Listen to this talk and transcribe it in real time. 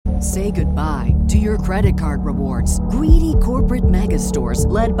Say goodbye to your credit card rewards. Greedy corporate mega stores,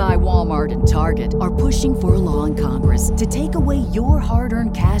 led by Walmart and Target, are pushing for a law in Congress to take away your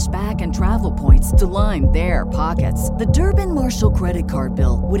hard-earned cash back and travel points to line their pockets. The Durbin-Marshall credit card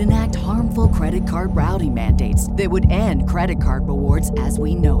bill would enact harmful credit card routing mandates that would end credit card rewards as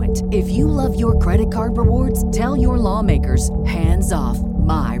we know it. If you love your credit card rewards, tell your lawmakers, hands off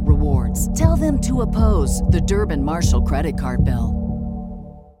my rewards. Tell them to oppose the Durbin-Marshall credit card bill.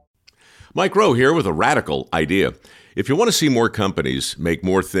 Mike Rowe here with a radical idea. If you want to see more companies make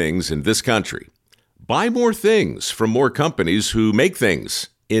more things in this country, buy more things from more companies who make things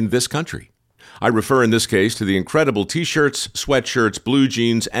in this country. I refer in this case to the incredible t-shirts, sweatshirts, blue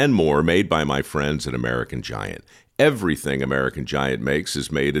jeans, and more made by my friends at American Giant. Everything American Giant makes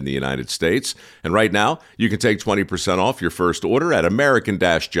is made in the United States. And right now, you can take 20% off your first order at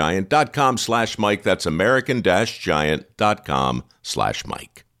american-giant.com/Mike. That's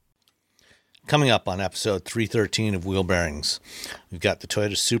american-giant.com/Mike. Coming up on episode 313 of Wheel Bearings, we've got the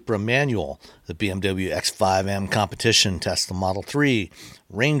Toyota Supra manual, the BMW X5M competition, Tesla Model 3,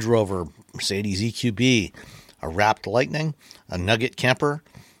 Range Rover, Mercedes EQB, a wrapped Lightning, a Nugget camper,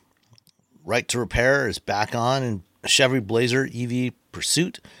 Right to Repair is back on, and a Chevy Blazer EV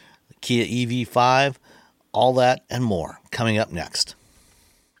Pursuit, the Kia EV5, all that and more coming up next.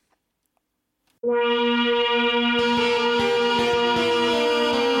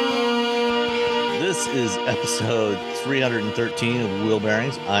 This is episode 313 of Wheel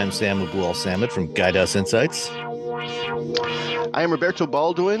Bearings. I'm Sam Abuel-Samad from Guidehouse Insights. I am Roberto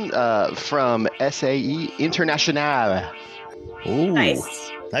Baldwin from SAE International. Ooh,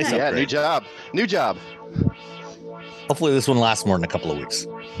 nice yeah, upgrade. New job. Hopefully this one lasts more than a couple of weeks.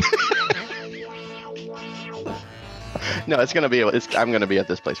 No, I'm going to be at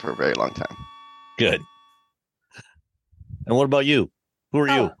this place for a very long time. Good. And what about you? Who are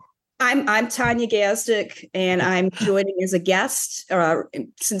you? I'm Tanya Gazdick, and I'm joining as a guest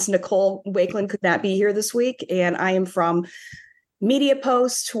since Nicole Wakeland could not be here this week. And I am from Media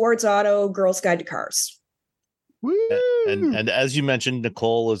Post, Towards Auto, Girls Guide to Cars. Woo! And as you mentioned,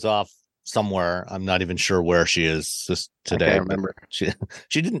 Nicole is off somewhere. I'm not even sure where she is today. I can't remember. She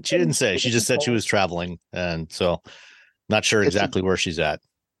didn't say. She just said she was traveling, and so not sure exactly where she's at.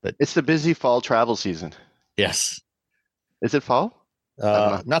 But it's the busy fall travel season. Yes. Is it fall?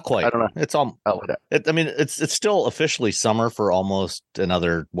 Not quite. I don't know. It's all. It's still officially summer for almost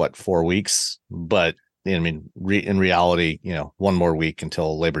another 4 weeks, but in reality, one more week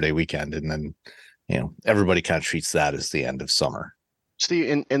until Labor Day weekend, and then everybody kind of treats that as the end of summer. See,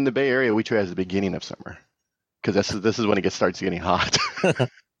 in the Bay Area, we treat it as the beginning of summer because this is when it starts getting hot. This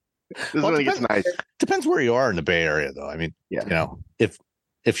is when it gets nice. Depends where you are in the Bay Area, though. I mean, if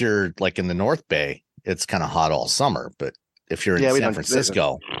you're like in the North Bay, it's kind of hot all summer, but if you're in San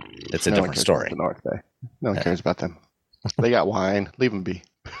Francisco, it's a different story. The North Bay. No one cares about them. They got wine. Leave them be.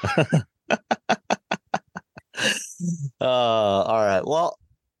 All right. Well,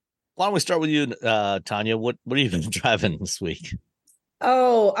 why don't we start with you, Tanya? What have you been driving this week?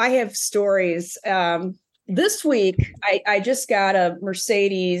 Oh, I have stories. This week, I just got a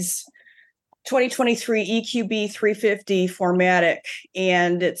Mercedes 2023 EQB 350 4MATIC,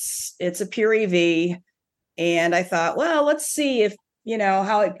 and it's a pure EV. And I thought, well, let's see if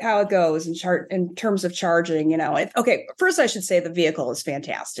how it goes in terms of charging. Okay. First, I should say the vehicle is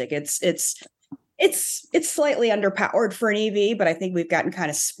fantastic. It's slightly underpowered for an EV, but I think we've gotten kind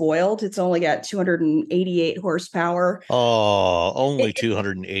of spoiled. It's only got 288 horsepower. Oh, only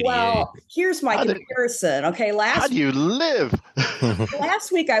 288. Well, here's my comparison. Okay, how do you live?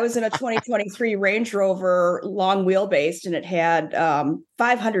 Last week I was in a 2023 Range Rover long wheelbase, and it had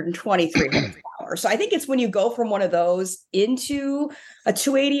 523 horsepower. So I think it's when you go from one of those into a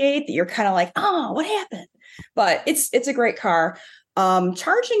 288 that you're kind of like, oh, what happened? But it's a great car.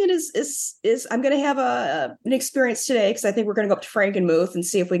 Charging it is I'm going to have an experience today because I think we're going to go up to Frankenmuth and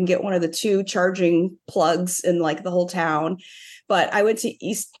see if we can get one of the 2 charging plugs in like the whole town. But I went to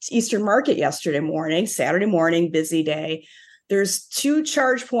Eastern Market Saturday morning, busy day. There's 2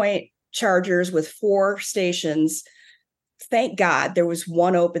 charge point chargers with 4 stations. Thank God there was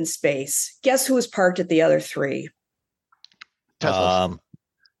 1 open space. Guess who was parked at the other 3? Tesla.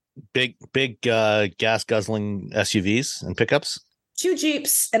 Big gas guzzling SUVs and pickups. 2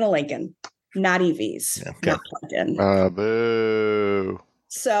 Jeeps and a Lincoln, not EVs. Okay. Not plugged in. Boo.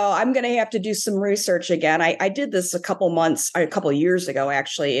 So I'm going to have to do some research again. I did this a couple years ago,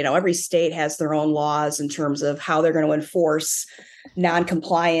 actually. Every state has their own laws in terms of how they're going to enforce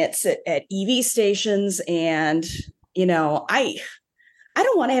non-compliance at EV stations. And, I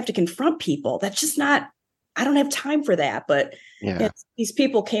don't want to have to confront people. That's just not, I don't have time for that. But Yeah. These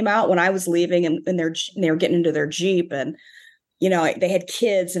people came out when I was leaving, and they were getting into their Jeep, and they had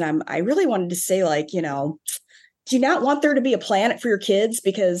kids, and I really wanted to say, like, do you not want there to be a planet for your kids?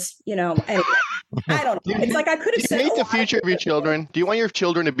 Because, anyway, I don't know. It's like I could have said, do you hate the future of your children? Do you want your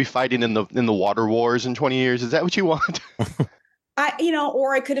children to be fighting in the water wars in 20 years? Is that what you want?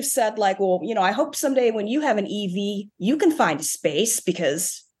 Or I could have said, like, well, I hope someday when you have an EV, you can find space,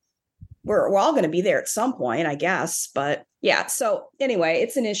 because we're all going to be there at some point, I guess. But yeah. So anyway,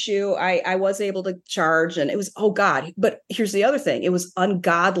 it's an issue. I was able to charge, and it was, oh God. But here's the other thing. It was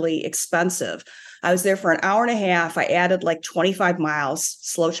ungodly expensive. I was there for an hour and a half. I added like 25 miles,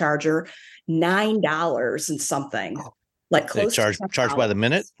 slow charger, $9 and something. Like close charged by the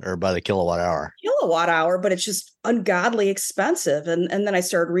minute or by the kilowatt hour? Kilowatt hour, but it's just ungodly expensive. And then I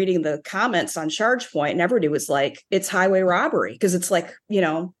started reading the comments on ChargePoint, and everybody was like, it's highway robbery, because it's like,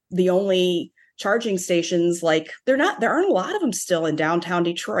 the only charging stations, like there aren't a lot of them still in downtown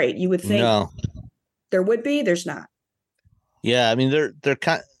Detroit. You would think there would be. There's not. Yeah, I mean, they're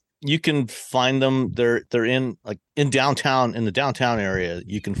kind. You can find them. They're in the downtown area.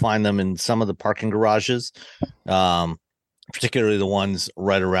 You can find them in some of the parking garages, particularly the ones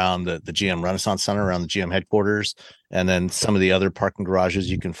right around the GM Renaissance Center, around the GM headquarters, and then some of the other parking garages.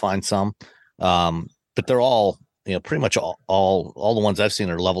 You can find some, but they're all, pretty much all the ones I've seen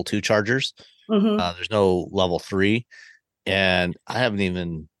are level 2 chargers. Mm-hmm. There's no level 3, and I haven't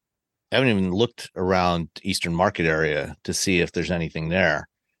even looked around Eastern Market area to see if there's anything there.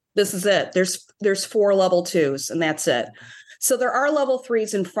 This is it. There's 4 level 2s, and that's it. So there are level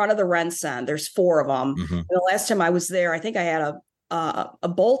 3s in front of the RenCen. There's 4 of them. Mm-hmm. And the last time I was there, I think I had a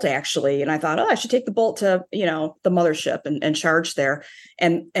Bolt, actually, and I thought, I should take the Bolt to the mothership and charge there.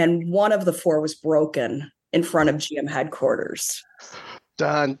 And one of the 4 was broken in front of GM headquarters.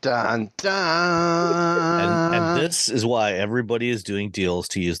 Dun dun dun. And this is why everybody is doing deals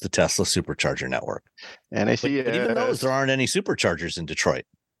to use the Tesla supercharger network. And I see, but even those, there aren't any superchargers in Detroit.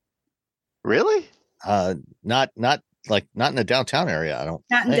 Really? Not in the downtown area. I don't.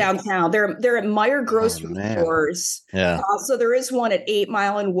 Not in downtown. They're at Meyer grocery stores. Yeah. So there is one at 8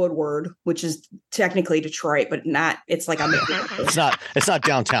 Mile and Woodward, which is technically Detroit, but not. It's like on the. It's not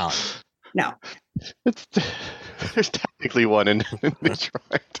downtown. No. There's technically one in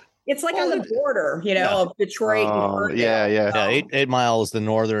Detroit. It's like on the border, of Detroit. Oh, yeah. 8 Mile is the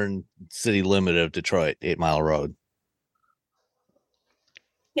northern city limit of Detroit. 8 Mile Road.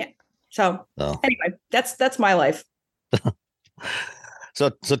 Yeah. So anyway, that's my life. So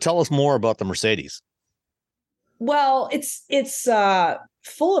tell us more about the Mercedes. Well, it's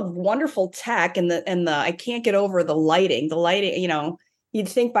full of wonderful tech, and the I can't get over the lighting. The lighting, you'd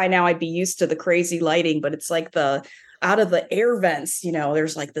think by now I'd be used to the crazy lighting, but it's like out of the air vents,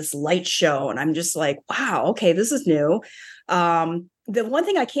 there's like this light show, and I'm just like, wow, okay, this is new. The one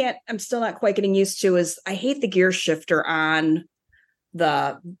thing I'm still not quite getting used to is I hate the gear shifter on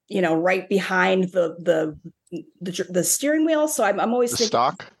the, right behind the steering wheel. So I'm always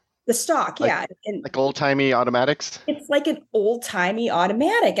thinking the stock. Yeah. And like old timey automatics. It's like an old timey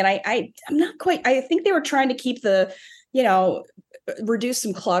automatic. And I'm not quite, I think they were trying to keep reduce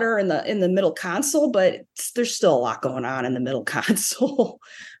some clutter in the middle console, but there's still a lot going on in the middle console.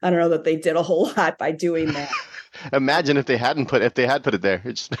 I don't know that they did a whole lot by doing that. Imagine if they had put it there.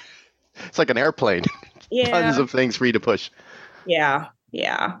 It's like an airplane. Yeah. Tons of things for you to push. Yeah.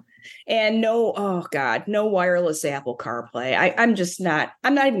 And no wireless Apple CarPlay. I'm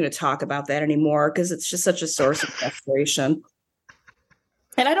not even going to talk about that anymore, because it's just such a source of frustration.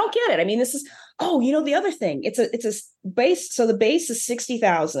 And I don't get it. I mean, this is, the other thing, it's a base. So the base is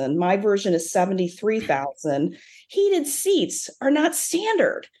 60,000. My version is 73,000. Heated seats are not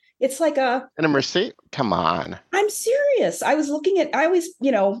standard. It's like and a Mercedes. Come on. I'm serious. I was looking at, I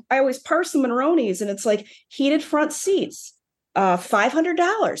always parse the Monronis, and it's like heated front seats,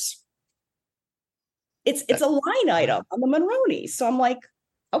 $500. It's a line item on the Monroney. So I'm like,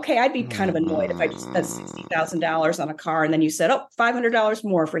 okay, I'd be kind of annoyed if I just spent $60,000 on a car, and then you said, $500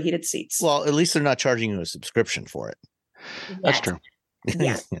 more for heated seats. Well, at least they're not charging you a subscription for it. That's true.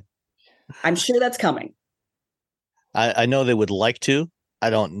 Yeah. I'm sure that's coming. I know they would like to. I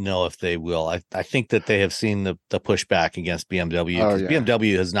don't know if they will. I think that they have seen the pushback against BMW, because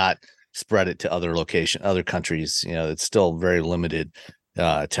BMW has not spread it to other countries. It's still very limited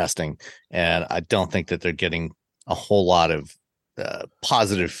testing, and I don't think that they're getting a whole lot of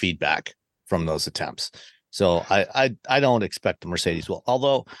positive feedback from those attempts. So I don't expect the Mercedes will.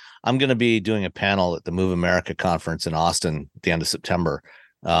 Although I'm going to be doing a panel at the Move America conference in Austin at the end of September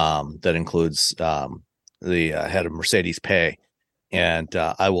that includes the head of Mercedes Pay. And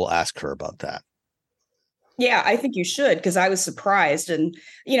I will ask her about that. Yeah, I think you should, because I was surprised. And,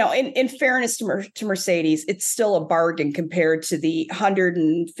 in fairness to Mercedes, it's still a bargain compared to the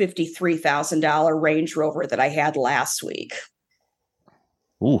 $153,000 Range Rover that I had last week.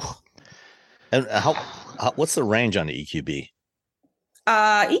 Ooh. And what's the range on the EQB?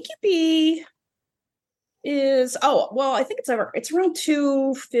 EQB is, I think it's around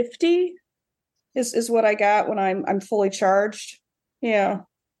 250 is what I got when I'm fully charged. Yeah.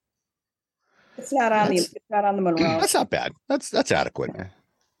 It's not on the Monroe. That's not bad. That's adequate. Yeah.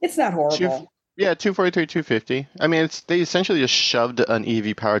 It's not horrible. 243, 250. I mean, they essentially just shoved an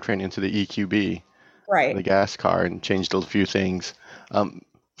EV powertrain into the EQB, Right. the gas car, and changed a few things.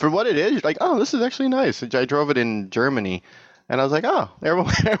 For what it is, you're like, oh, this is actually nice. I drove it in Germany, and I was like, oh,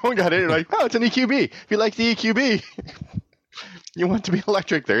 everyone got it. Like, oh, it's an EQB. If you like the EQB, you want to be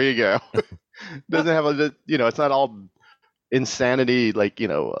electric. There you go. Doesn't have it's not all insanity like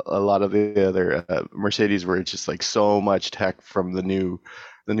a lot of the other Mercedes, where it's just like so much tech from the new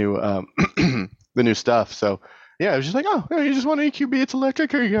the new stuff. So yeah, I was just like, oh, you just want an EQB, it's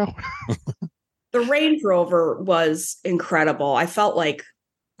electric, here you go. The Range Rover was incredible. I felt like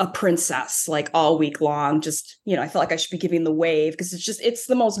a princess like all week long. Just I felt like I should be giving the wave, because it's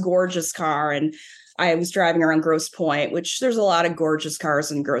the most gorgeous car. And I was driving around Grosse Pointe, which there's a lot of gorgeous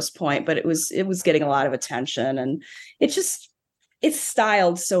cars in Grosse Pointe, but it was getting a lot of attention, and it's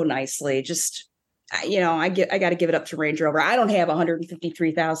styled so nicely. Just, I got to give it up to Range Rover. I don't have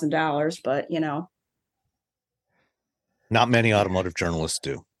 $153,000, but not many automotive journalists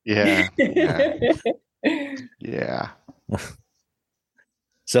do. Yeah. Yeah.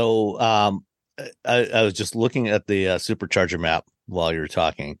 So, I was just looking at the supercharger map while you were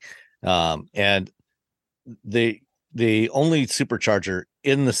talking, and the only supercharger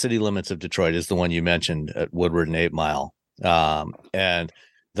in the city limits of Detroit is the one you mentioned at Woodward and 8 Mile. And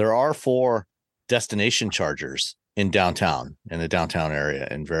there are 4 destination chargers in the downtown area,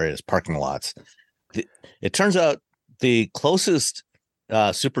 in various parking lots. It turns out the closest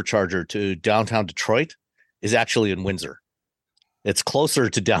supercharger to downtown Detroit is actually in Windsor. It's closer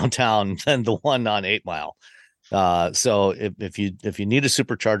to downtown than the one on 8 Mile. So if you need a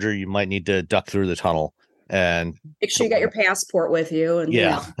supercharger, you might need to duck through the tunnel and make sure you got your passport with you. And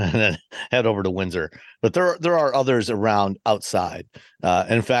and then head over to Windsor. But there are others around outside.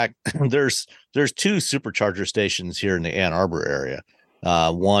 In fact, there's 2 supercharger stations here in the Ann Arbor area.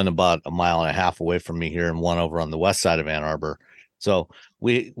 One about a mile and a half away from me here, and one over on the west side of Ann Arbor. So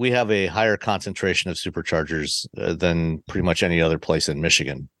we have a higher concentration of superchargers than pretty much any other place in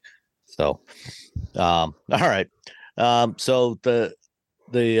Michigan. So, all right. So the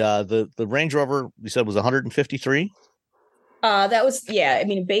Range Rover, you said, was 153. That was, I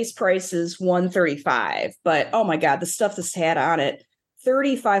mean, base price is $135, but oh my God, the stuff this had on it,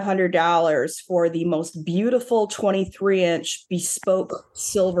 $3,500 for the most beautiful 23-inch bespoke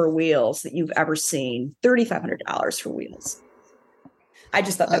silver wheels that you've ever seen. $3,500 for wheels. I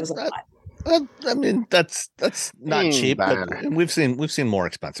just thought that was a lot. I mean, that's not cheap, but we've seen more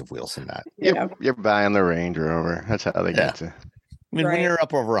expensive wheels than that. You're buying the Range Rover. That's how they get to. I mean, when you're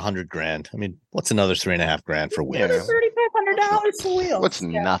up over $100,000, I mean, what's another $3,500 for wheels? $3,500 for wheels. What's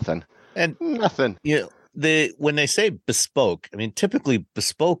nothing? And nothing. When they say bespoke, I mean, typically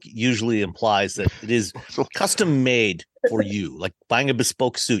bespoke usually implies that it is custom made for you. Like buying a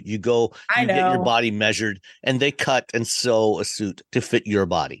bespoke suit, you get your body measured, and they cut and sew a suit to fit your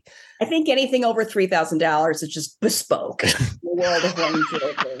body. I think anything over $3,000 is just bespoke. The world of Range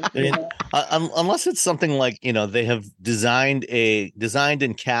Rover. I mean, unless it's something like they have designed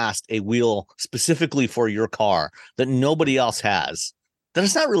and cast a wheel specifically for your car that nobody else has, then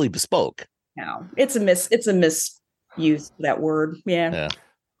it's not really bespoke. No, it's a misuse of that word. Yeah.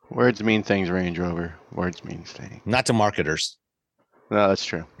 Words mean things, Range Rover. Words mean things. Not to marketers. No, that's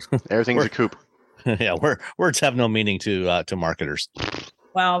true. Everything's a coupe. Yeah, words have no meaning to marketers.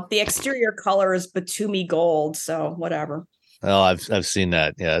 Well, the exterior color is Batumi gold, so whatever. Oh, I've seen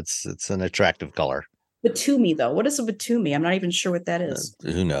that. Yeah, it's an attractive color. Batumi, though. What is a Batumi? I'm not even sure what that is.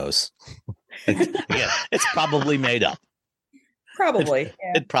 Who knows? Yeah, it's probably made up. Probably.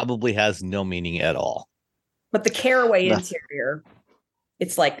 It probably has no meaning at all. But the Caraway interior,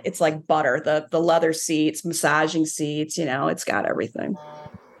 it's like butter. The leather seats, massaging seats, it's got everything.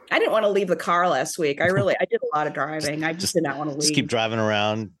 I didn't want to leave the car last week. I did a lot of driving. I just did not want to leave. Just keep driving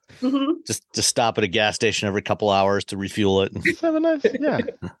around. Mm-hmm. Just stop at a gas station every couple hours to refuel it. Yeah.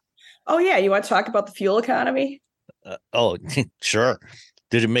 Oh yeah, you want to talk about the fuel economy? Sure.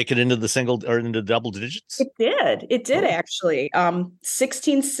 Did it make it into the single or into double digits? It did actually.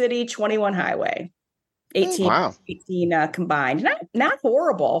 16 city, 21 highway, 18 combined. Not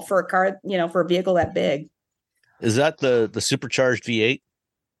horrible for a car, for a vehicle that big. Is that the supercharged V8?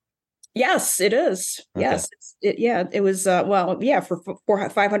 Yes, it is. Okay. Yes. It was, for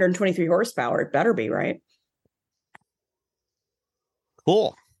 523 horsepower, it better be, right?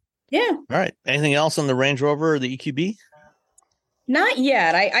 Cool. Yeah. All right. Anything else on the Range Rover or the EQB? Not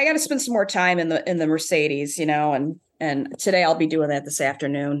yet. I got to spend some more time in the Mercedes, and today I'll be doing that this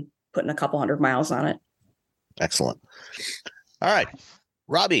afternoon, putting a couple 100 miles on it. Excellent. All right,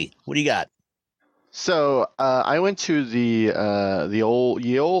 Robbie, what do you got? So I went to the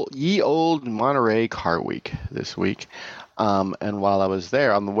old Monterey Car Week this week, and while I was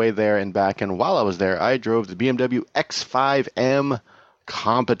there, on the way there and back, and while I was there, I drove the BMW X5M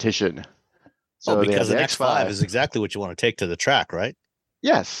competition. So because an X5 is exactly what you want to take to the track, right?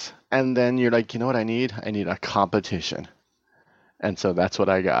 Yes, and then you're like, you know what I need? I need a competition, and so that's what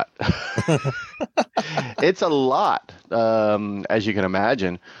I got. It's a lot, as you can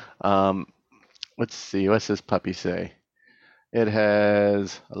imagine. Let's see. What's this puppy say? It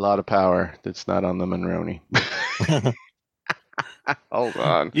has a lot of power that's not on the Monroney. Hold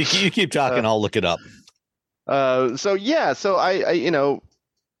on. You keep talking. I'll look it up. So I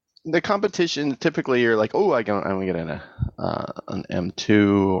the competition, typically you're like, oh, I'm gonna get an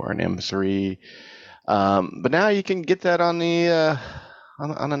M2 or an M3. But now you can get that on the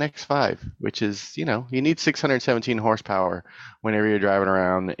on an X5, which is, you need 617 horsepower whenever you're driving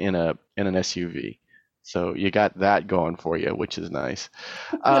around in an SUV. So you got that going for you, which is nice.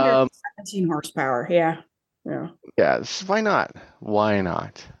 17 horsepower. Yeah. Yeah. Why not?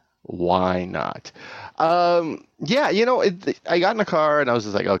 I got in a car and I was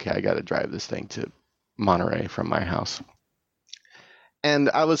just like, okay, I got to drive this thing to Monterey from my house.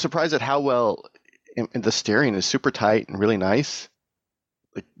 And I was surprised at how well the steering is super tight and really nice.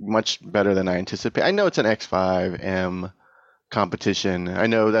 Like much better than I anticipated. I know it's an X5M competition. I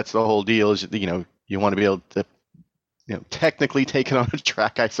know that's the whole deal is, you want to be able to, technically take it on a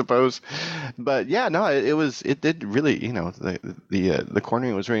track, I suppose. But yeah, no, it did really, the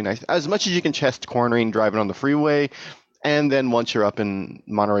cornering was really nice. As much as you can chest cornering driving on the freeway. And then once you're up in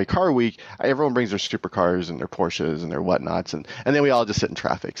Monterey Car Week, everyone brings their supercars and their Porsches and their whatnots. And then we all just sit in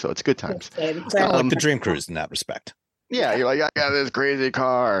traffic. So it's good times. Kind of like the Dream Cruise in that respect. Yeah, you're like, I got this crazy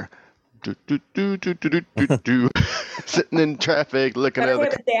car. Sitting in traffic, looking at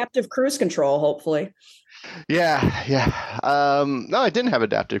the adaptive cruise control, hopefully. Yeah. No, I didn't have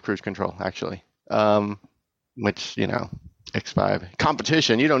adaptive cruise control, actually. Which, X5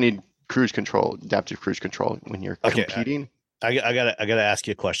 competition, you don't need adaptive cruise control when you're competing. I gotta ask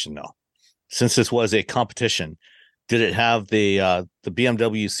you a question though. Since this was a competition, did it have the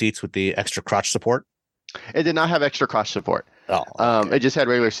BMW seats with the extra crotch support? It did not have extra crotch support. Oh, okay. It just had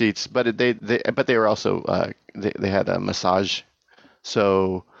regular seats, but they were also they had a massage.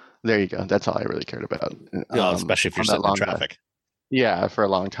 So there you go. That's all I really cared about. Especially if you're sitting in traffic. Yeah, for a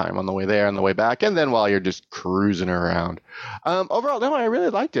long time on the way there, on the way back, and then while you're just cruising around. Overall, no, I really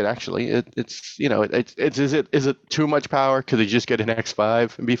liked it. Actually, is it too much power? Could you just get an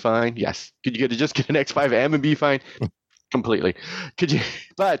X5 and be fine? Yes. Could you just get an X5M and be fine? Completely. Could you?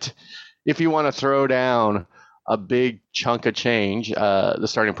 But if you want to throw down a big chunk of change, the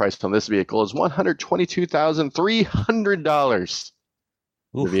starting price on this vehicle is $122,300.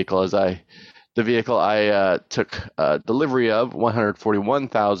 The vehicle I took delivery of,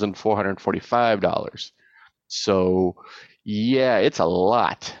 $141,445. So, yeah, it's a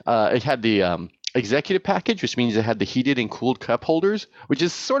lot. It had the executive package, which means it had the heated and cooled cup holders, which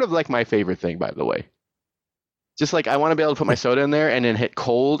is sort of like my favorite thing, by the way. Just like I want to be able to put my soda in there and then hit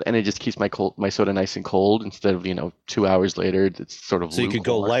cold, and it just keeps my soda nice and cold instead of 2 hours later it's sort of. So you could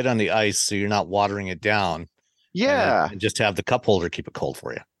go light on the ice, so you're not watering it down. Yeah, and just have the cup holder keep it cold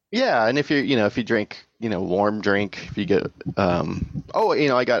for you. Yeah, and if you drink warm drink, if you get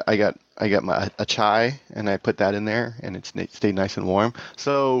I got a chai and I put that in there and it stayed nice and warm.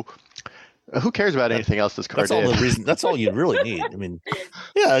 So. Who cares about anything else this car did? That's all you really need. I mean,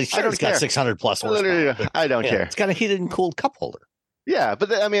 yeah, sure, it's got 600 plus horsepower. I don't care. It's got a heated and cooled cup holder. Yeah, but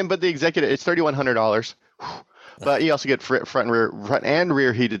the executive, it's $3,100. But you also get front and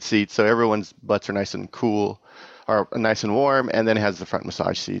rear heated seats, so everyone's butts are nice and cool, or nice and warm, and then it has the front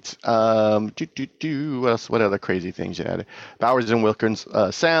massage seats. What else? What other crazy things you had? Bowers and Wilkins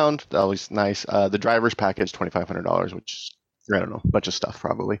sound, always nice. The driver's package, $2,500, which. I don't know, a bunch of stuff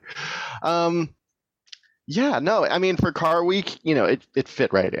probably. Yeah, no, I mean for Car Week, it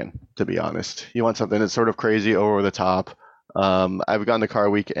fit right in, to be honest. You want something that's sort of crazy, over the top. I've gone to Car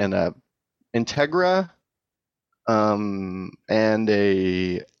Week and a Integra, and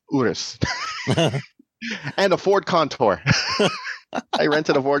a Urus. And a Ford Contour. I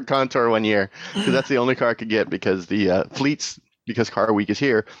rented a Ford Contour one year because that's the only car I could get because the fleets, because Car Week is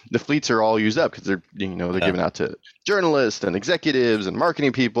here, the fleets are all used up because they're given out to journalists and executives and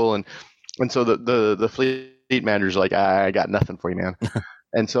marketing people, and so the fleet manager's like, I got nothing for you, man.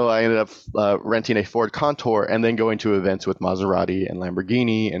 And so I ended up renting a Ford Contour and then going to events with Maserati and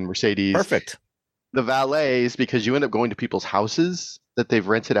Lamborghini and Mercedes. Perfect. The valets, because you end up going to people's houses that they've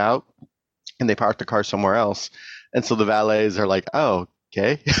rented out and they park the car somewhere else. And so the valets are like, oh,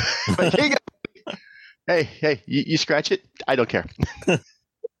 okay. Like, hey, you scratch it? I don't care.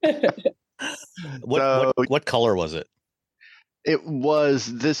 What color was it? It was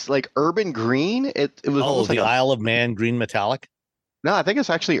this like urban green. It was almost the like Isle of Man green metallic? No, I think it's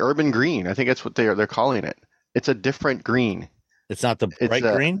actually urban green. I think that's what they're calling it. It's a different green. It's not the bright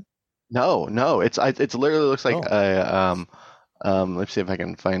green? No. It's literally looks like let's see if I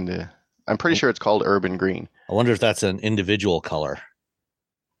can find I'm pretty sure it's called urban green. I wonder if that's an individual color.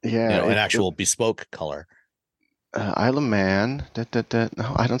 Yeah, an actual bespoke color. Isle of Man.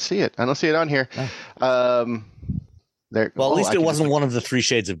 No, I don't see it. I don't see it on here. Oh. At least it wasn't one of the 3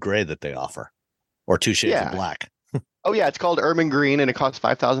 shades of gray that they offer, or 2 shades of black. Oh yeah, it's called urban green, and it costs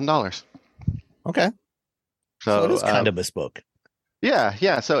 $5,000. Okay, so it is kind of bespoke.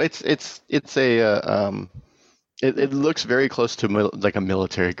 Yeah. So it's a it looks very close to like a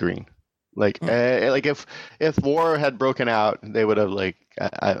military green. Like if war had broken out, they would have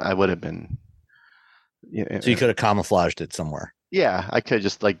I would have been. So you could have camouflaged it somewhere. Yeah, I could have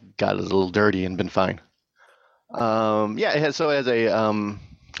just got a little dirty and been fine. It has a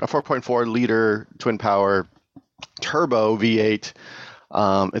 4.4 liter twin power turbo V8.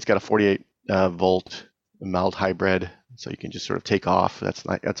 It's got a 48 volt mild hybrid, so you can just sort of take off.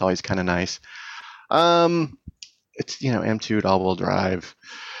 That's always kind of nice. It's M2 all-wheel drive,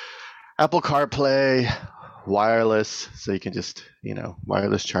 Apple CarPlay, wireless, so you can just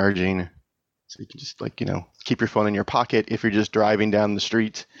wireless charging, so you can just keep your phone in your pocket if you're just driving down the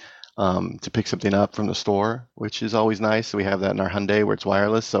street to pick something up from the store, which is always nice. So we have that in our Hyundai where it's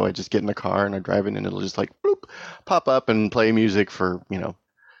wireless. So I just get in the car and I'm driving and it'll just bloop, pop up and play music for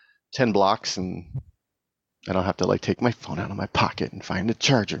 10 blocks, and I don't have to take my phone out of my pocket and find a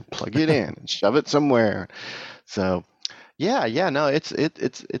charger, plug it in, and shove it somewhere. So no,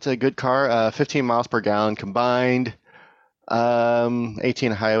 it's a good car. 15 miles per gallon combined.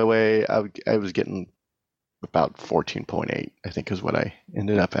 18 highway. I was getting about 14.8, I think, is what I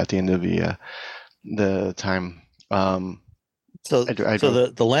ended up at the end of the time. So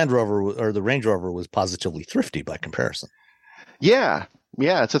the Land Rover or the Range Rover was positively thrifty by comparison. Yeah,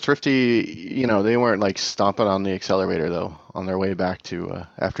 it's a thrifty. They weren't stomping on the accelerator though on their way back to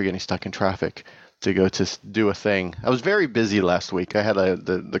after getting stuck in traffic to go to do a thing. I was very busy last week. I had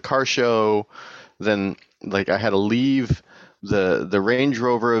the car show, then I had to leave the Range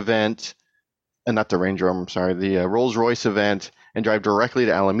Rover event. And not the Range Rover, I'm sorry, the Rolls-Royce event, and drive directly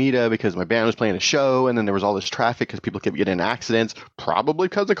to Alameda because my band was playing a show, and then there was all this traffic because people kept getting in accidents, probably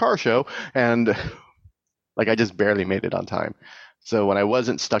because of the car show, and I just barely made it on time. So when I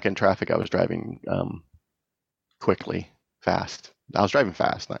wasn't stuck in traffic, I was driving fast. I was driving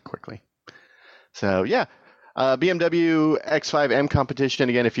fast, not quickly. So yeah, BMW X5M competition.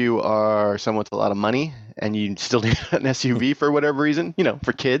 Again, if you are someone with a lot of money and you still need an SUV for whatever reason,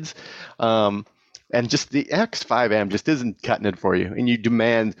 for kids, and just the X5M just isn't cutting it for you, and you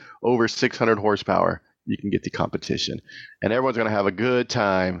demand over 600 horsepower, you can get the competition. And everyone's going to have a good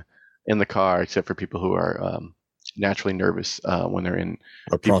time in the car, except for people who are naturally nervous when they're in.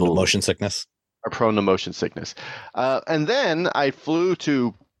 Or prone to motion sickness. And then I flew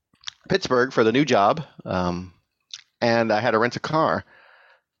to Pittsburgh for the new job, and I had to rent a car.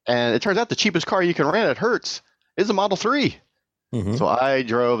 And it turns out the cheapest car you can rent at Hertz is a Model 3. Mm-hmm. So I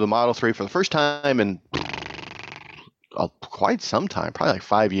drove the Model 3 for the first time in quite some time, probably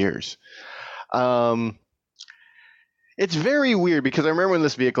 5 years. It's very weird because I remember when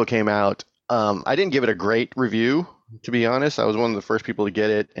this vehicle came out, I didn't give it a great review, to be honest. I was one of the first people to get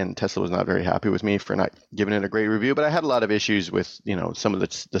it, and Tesla was not very happy with me for not giving it a great review. But I had a lot of issues with, some of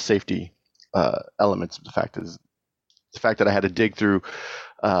the safety elements of the fact that I had to dig through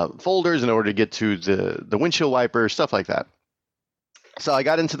folders in order to get to the windshield wiper, stuff like that. So I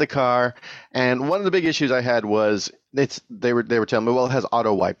got into the car, and one of the big issues I had was they were telling me, well, it has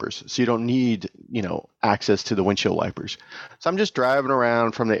auto wipers, so you don't need access to the windshield wipers. So I'm just driving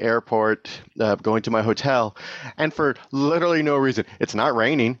around from the airport, going to my hotel, and for literally no reason, it's not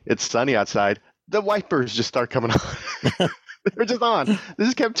raining, it's sunny outside, the wipers just start coming on. They were just on. This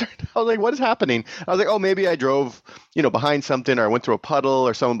just kept turning. I was like, what is happening? I was like, oh, maybe I drove, behind something, or I went through a puddle,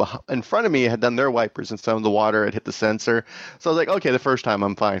 or someone in front of me had done their wipers and some of the water had hit the sensor. So I was like, okay, the first time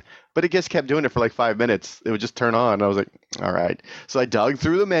I'm fine. But it just kept doing it for like 5 minutes. It would just turn on. I was like, all right. So I dug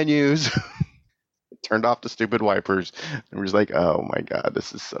through the menus, turned off the stupid wipers, and we're just like, oh my God,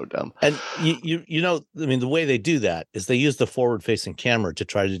 this is so dumb. And the way they do that is they use the forward-facing camera to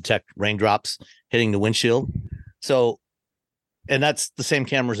try to detect raindrops hitting the windshield. So, and that's the same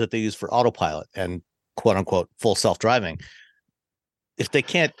cameras that they use for autopilot and quote unquote full self-driving. If they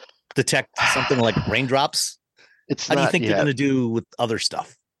can't detect something like raindrops, how do you think they're going to do with other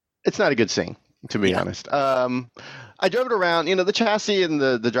stuff? It's not a good thing, to be honest. I drove it around, the chassis and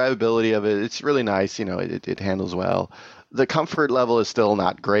the drivability of it, it's really nice. It handles well. The comfort level is still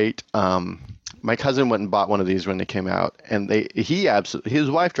not great. My cousin went and bought one of these when they came out, and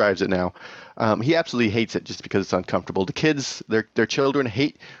his wife drives it now. He absolutely hates it just because it's uncomfortable. The kids, their children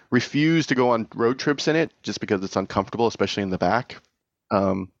refuse to go on road trips in it just because it's uncomfortable, especially in the back.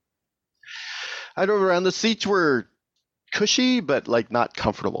 I drove around. The seats were cushy, but like not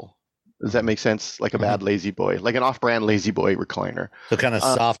comfortable. Does that make sense? Like a bad Lazy Boy, like an off-brand Lazy Boy recliner. So kind of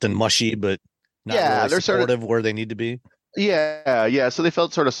soft and mushy, but not really they're supportive sort of where they need to be. Yeah. So they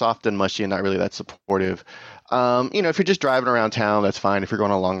felt sort of soft and mushy and not really that supportive. If you're just driving around town, that's fine. If you're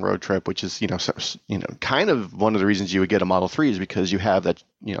going on a long road trip, which is, kind of one of the reasons you would get a Model 3 is because you have that,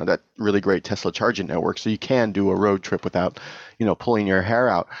 that really great Tesla charging network. So you can do a road trip without, pulling your hair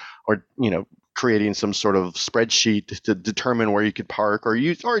out or, creating some sort of spreadsheet to determine where you could park or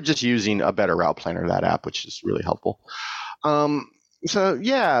just using a better route planner, that app, which is really helpful. So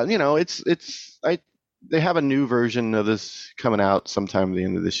yeah, they have a new version of this coming out sometime at the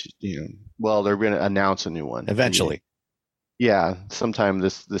end of this, well, they're going to announce a new one eventually. Yeah, sometime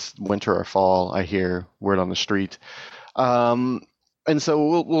this winter or fall, I hear word on the street. And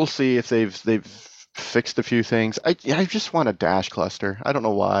so we'll see if they've fixed a few things. I just want a dash cluster. I don't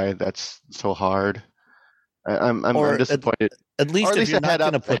know why that's so hard. I'm disappointed. At least if you're not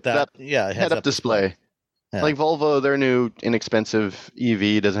going to put that, head-up display. Yeah. Like Volvo, their new inexpensive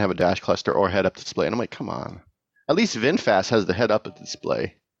EV doesn't have a dash cluster or head-up display, and I'm like, come on. At least VinFast has the head-up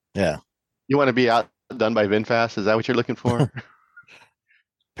display. Yeah. You want to be outdone by VinFast? Is that what you're looking for?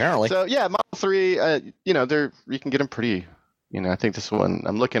 Apparently. So yeah, Model 3, you can get them pretty. I think this one,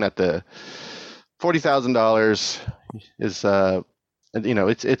 I'm looking at the $40,000 is it's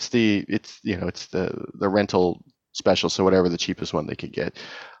the rental special, so whatever the cheapest one they could get.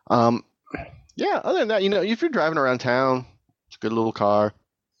 Yeah, other than that, if you're driving around town, it's a good little car.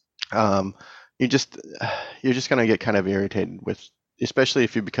 You're just gonna get kind of irritated with, especially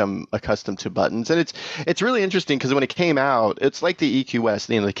if you become accustomed to buttons. And it's really interesting because when it came out, it's like the EQS.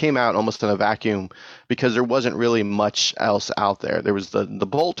 They came out almost in a vacuum because there wasn't really much else out there. There was the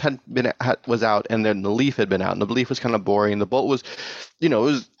Bolt was out, and then the Leaf had been out, and the Leaf was kind of boring. The Bolt was, it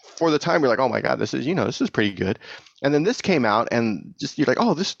was for the time you're like, oh my God, this is pretty good. And then this came out, and just you're like,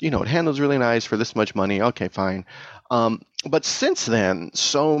 oh, this, it handles really nice for this much money. Okay, fine. But since then,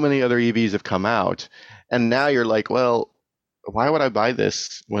 so many other EVs have come out, and now you're like, well, why would I buy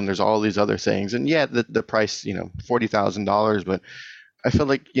this when there's all these other things? And yeah, the price, $40,000, but I feel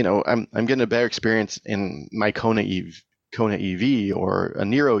like, I'm getting a better experience in my Kona EV or a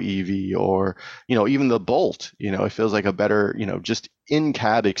Niro EV or, even the Bolt, it feels like a better, just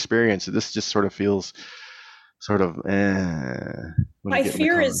in-cab experience. This just sort of feels sort of, My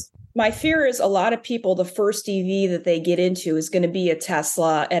fear is a lot of people, the first EV that they get into is going to be a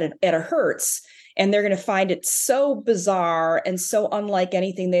Tesla at a Hertz. And they're going to find it so bizarre and so unlike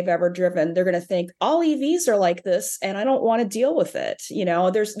anything they've ever driven. They're going to think all EVs are like this, and I don't want to deal with it.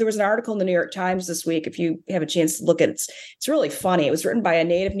 There was an article in the New York Times this week. If you have a chance to look at it, it's really funny. It was written by a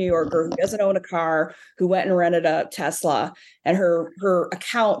native New Yorker who doesn't own a car, who went and rented a Tesla, and her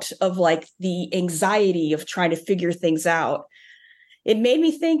account of like the anxiety of trying to figure things out. It made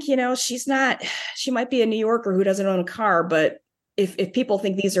me think, she might be a New Yorker who doesn't own a car, but if people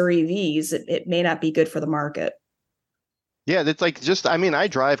think these are EVs, it may not be good for the market. Yeah, it's like I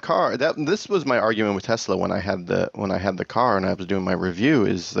drive car. This was my argument with Tesla when I had the car and I was doing my review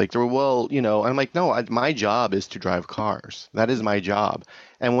is like, well, I'm like, no, my job is to drive cars. That is my job.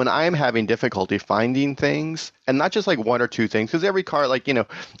 And when I'm having difficulty finding things, and not just like one or two things, because every car, like,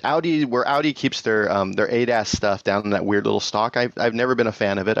 Audi, where Audi keeps their ADAS stuff down in that weird little stock, I've never been a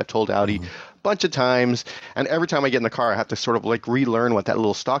fan of it. I've told Audi a bunch of times, and every time I get in the car, I have to sort of like relearn what that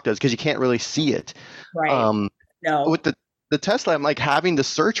little stock does because you can't really see it. Right. No. With the Tesla, I'm like having to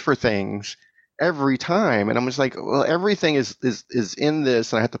search for things every time, and I'm just like, well, everything is in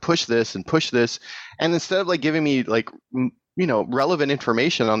this, and I have to push this and push this, and instead of like giving me like relevant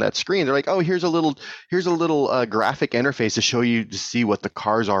information on that screen. They're like, oh, here's a little graphic interface to show you to see what the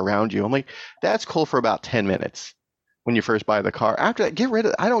cars are around you. I'm like, that's cool for about 10 minutes when you first buy the car. After that, get rid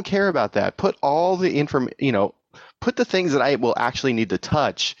of it. I don't care about that. Put all the put the things that I will actually need to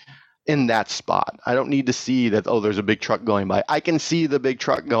touch in that spot. I don't need to see that, oh, there's a big truck going by. I can see the big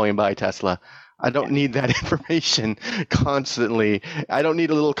truck going by, Tesla. I don't need that information constantly. I don't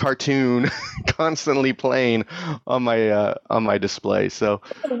need a little cartoon constantly playing on my display. So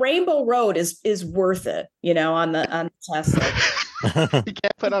the Rainbow Road is worth it, on the Tesla. You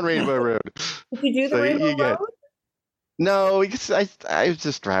can't put on Rainbow Road. Did you do the Rainbow Road? No, I was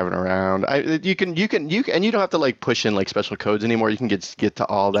just driving around. You can, and you don't have to like push in like special codes anymore. You can get to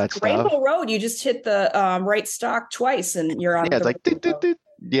all that stuff. Rainbow Road, you just hit the right stock twice, and you're on. Yeah, it's like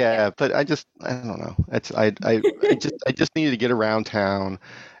yeah, but I don't know. I just needed to get around town,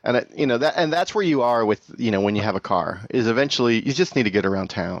 and that's where you are with when you have a car is eventually you just need to get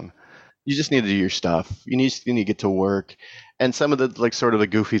around town. You just need to do your stuff. You need to get to work. And some of the like sort of the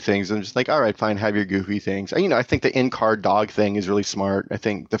goofy things, I'm just like, all right, fine, have your goofy things. I think the in-car dog thing is really smart. I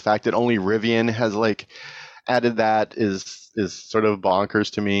think the fact that only Rivian has like added that is sort of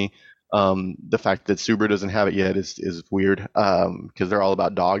bonkers to me. The fact that Subaru doesn't have it yet is weird because they're all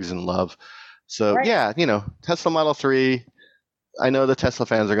about dogs and love. So right. Yeah, Tesla Model 3. I know the Tesla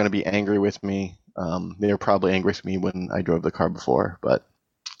fans are going to be angry with me. They were probably angry with me when I drove the car before, but.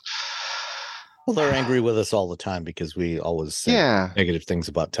 Well, they're angry with us all the time because we always say negative things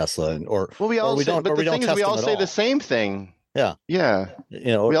about Tesla, we all say the same thing. Yeah, yeah.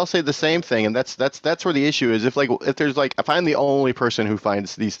 We all say the same thing, and that's where the issue is. If I'm the only person who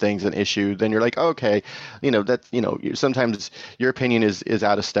finds these things an issue, then you're like, okay, sometimes your opinion is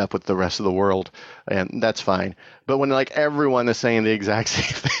out of step with the rest of the world, and that's fine. But when like everyone is saying the exact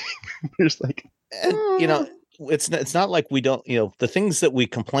same thing, you're just like, it's not like we don't, the things that we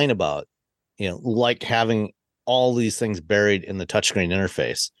complain about. Like having all these things buried in the touchscreen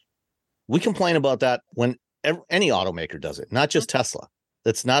interface. We complain about that when any automaker does it, not just Tesla.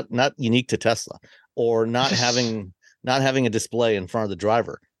 That's not unique to Tesla, or not having a display in front of the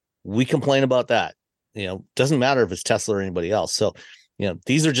driver. We complain about that. Doesn't matter if it's Tesla or anybody else. So,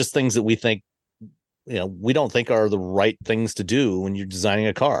 these are just things that we think, we don't think are the right things to do when you're designing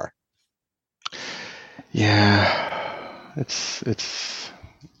a car. Yeah, it's.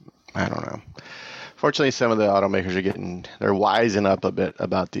 I don't know. Fortunately, some of the automakers they're wising up a bit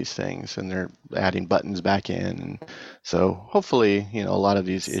about these things, and they're adding buttons back in. And so hopefully, a lot of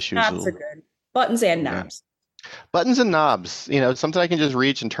these issues knobs are good. Buttons and knobs. Buttons and knobs, something I can just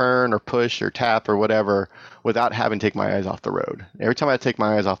reach and turn or push or tap or whatever without having to take my eyes off the road. Every time I take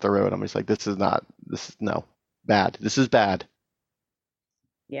my eyes off the road, I'm just like, this is bad. This is bad.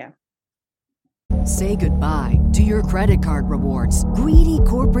 Yeah. Say goodbye to your credit card rewards. Greedy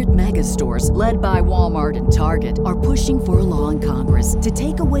corporate mega stores, led by Walmart and Target, are pushing for a law in Congress to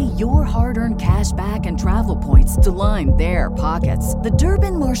take away your hard-earned cash back and travel points to line their pockets. The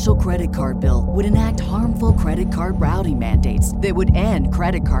Durbin-Marshall credit card bill would enact harmful credit card routing mandates that would end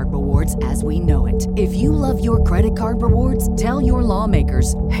credit card rewards as we know it. If you love your credit card rewards, tell your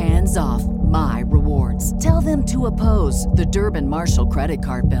lawmakers, hands off my rewards. Tell them to oppose the Durbin-Marshall credit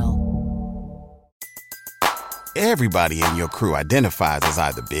card bill. Everybody in your crew identifies as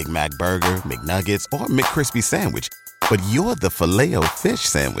either Big Mac Burger, McNuggets, or McCrispy Sandwich. But you're the Filet-O-Fish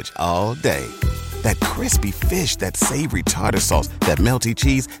Sandwich all day. That crispy fish, that savory tartar sauce, that melty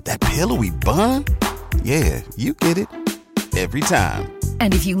cheese, that pillowy bun. Yeah, you get it. Every time.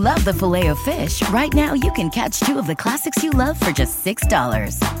 And if you love the Filet-O-Fish, right now you can catch two of the classics you love for just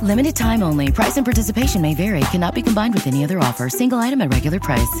 $6. Limited time only. Price and participation may vary. Cannot be combined with any other offer. Single item at regular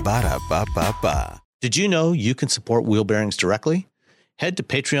price. Ba-da-ba-ba-ba. Did you know you can support Wheel Bearings directly? Head to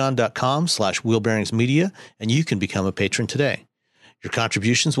patreon.com/wheelbearingsmedia and you can become a patron today. Your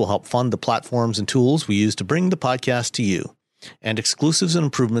contributions will help fund the platforms and tools we use to bring the podcast to you. And exclusives and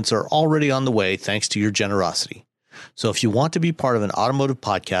improvements are already on the way thanks to your generosity. So if you want to be part of an automotive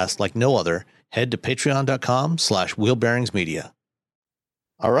podcast like no other, head to patreon.com/wheelbearingsmedia.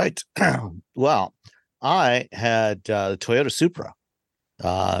 All right. Well, I had the Toyota Supra.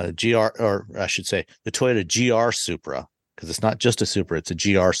 GR, or I should say the Toyota GR Supra, because it's not just a Supra, it's a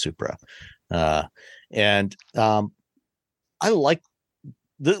GR Supra. And I like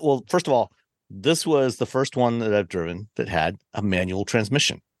this. Well, first of all, this was the first one that I've driven that had a manual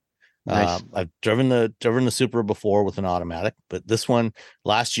transmission. Nice. I've driven the Supra before with an automatic, but this one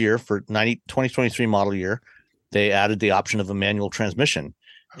last year for 2023 model year, they added the option of a manual transmission.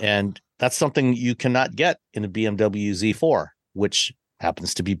 And that's something you cannot get in a BMW Z4, which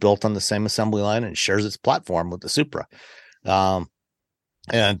happens to be built on the same assembly line and shares its platform with the Supra.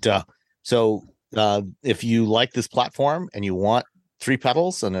 If you like this platform and you want 3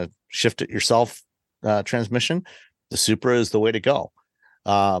 pedals and a shift it yourself transmission, the Supra is the way to go.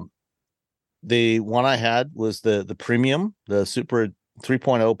 The one I had was the premium, the Supra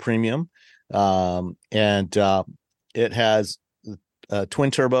 3.0 premium. It has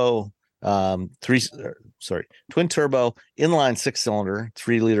twin turbo inline 6-cylinder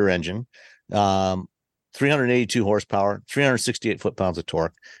 3-liter engine, 382 horsepower, 368 foot-pounds of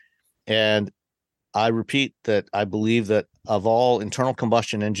torque. And I repeat that I believe that of all internal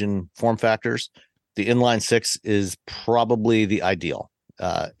combustion engine form factors, the inline 6 is probably the ideal.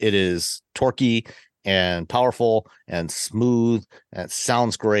 It is torquey and powerful and smooth, and it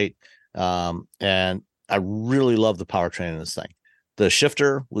sounds great. And I really love the powertrain in this thing. The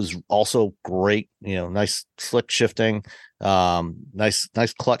shifter was also great, nice slick shifting, nice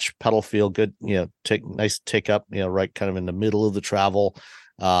clutch pedal feel, good, take up, right kind of in the middle of the travel.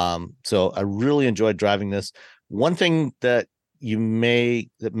 So I really enjoyed driving this. One thing that may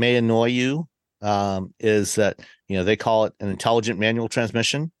annoy you is that they call it an intelligent manual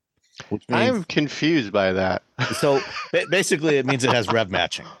transmission, which means, I'm confused by that. So basically it means it has rev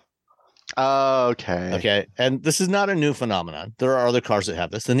matching. Okay. And this is not a new phenomenon. There are other cars that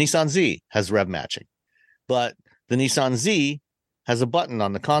have this. The Nissan Z has rev matching, but the Nissan Z has a button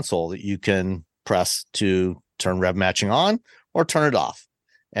on the console that you can press to turn rev matching on or turn it off.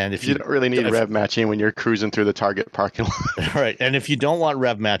 And if you don't really need rev matching when you're cruising through the Target parking lot. Right. And if you don't want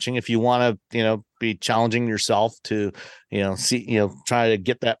rev matching, if you want to, be challenging yourself to, try to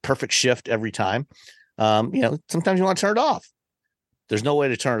get that perfect shift every time, sometimes you want to turn it off. There's no way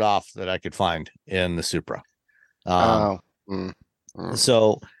to turn it off that I could find in the Supra.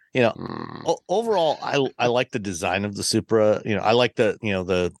 So, overall, I like the design of the Supra. I like the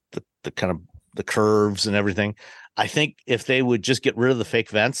kind of the curves and everything. I think if they would just get rid of the fake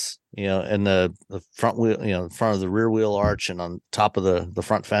vents, in the front wheel, in front of the rear wheel arch and on top of the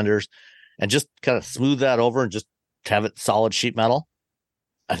front fenders, and just kind of smooth that over and just have it solid sheet metal,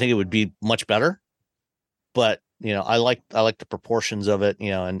 I think it would be much better. But I like the proportions of it,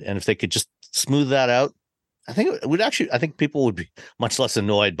 and if they could just smooth that out, I think it would actually, I think people would be much less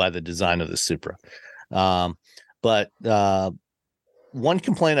annoyed by the design of the Supra. But one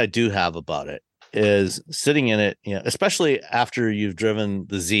complaint I do have about it is sitting in it, especially after you've driven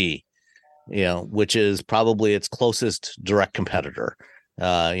the Z, which is probably its closest direct competitor,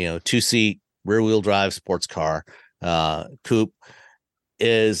 2-seat rear wheel drive sports car, coupe,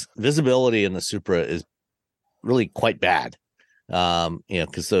 is visibility in the Supra is really quite bad.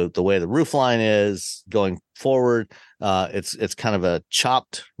 Because the way the roof line is going forward, it's kind of a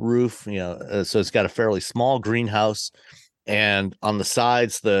chopped roof, so it's got a fairly small greenhouse, and on the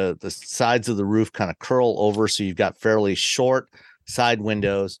sides, the sides of the roof kind of curl over, so you've got fairly short side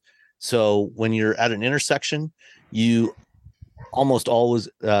windows. So when you're at an intersection, you almost always,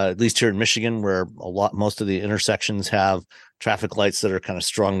 at least here in Michigan, where most of the intersections have traffic lights that are kind of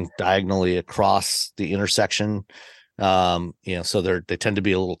strung diagonally across the intersection. So they tend to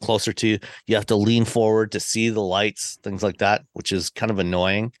be a little closer to you. You have to lean forward to see the lights, things like that, which is kind of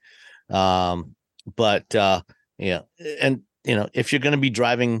annoying. If you're going to be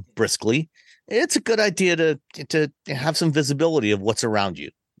driving briskly, it's a good idea to have some visibility of what's around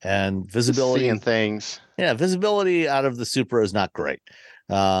you, and visibility and things. Yeah, visibility out of the Supra is not great.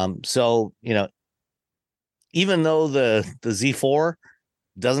 Even though the Z4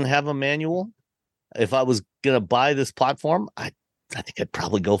 doesn't have a manual, if I was going to buy this platform, I think I'd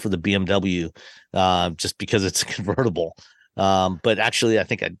probably go for the BMW, just because it's convertible. But actually, I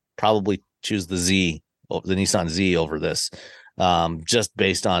think I'd probably choose the Nissan Z over this, just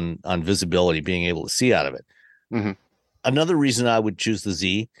based on visibility, being able to see out of it. Mm-hmm. Another reason I would choose the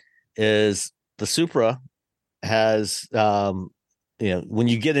Z is the Supra has, when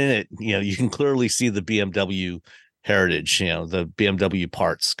you get in it, you can clearly see the BMW heritage, the BMW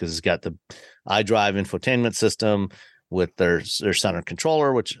parts, because it's got the iDrive infotainment system with their center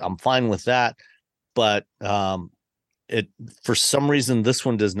controller, which I'm fine with that. But for some reason,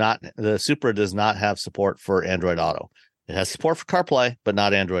 the Supra does not have support for Android Auto. It has support for CarPlay, but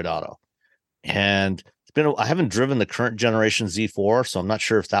not Android Auto. And I haven't driven the current generation Z4, so I'm not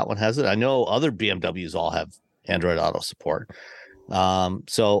sure if that one has it. I know other BMWs all have Android Auto support.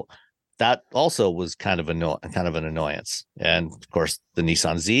 So that also was kind of an annoyance. And of course, the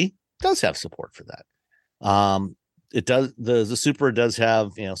Nissan Z does have support for that. It does. The Supra does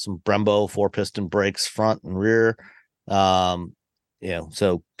have, some Brembo 4-piston brakes, front and rear. So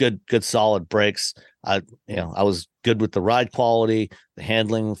good solid brakes. I was good with the ride quality. The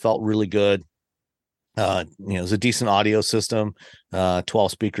handling felt really good. It's a decent audio system,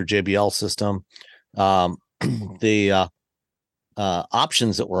 12 speaker JBL system. The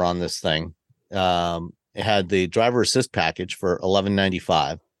options that were on this thing, it had the driver assist package for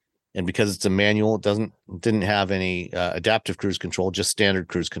 $11.95, and because it's a manual, it didn't have any adaptive cruise control, just standard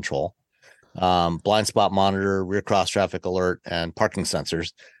cruise control. Blind spot monitor, rear cross traffic alert, and parking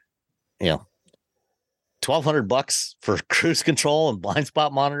sensors. $1,200 for cruise control and blind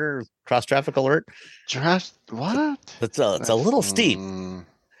spot monitor, cross traffic alert. Just what? It's a little steep.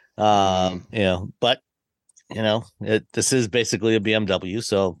 But this is basically a BMW,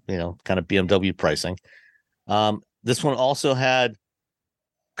 so kind of BMW pricing. This one also had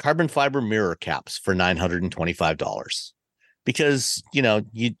carbon fiber mirror caps for $925, because you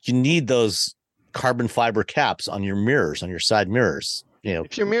need those carbon fiber caps on your mirrors, on your side mirrors.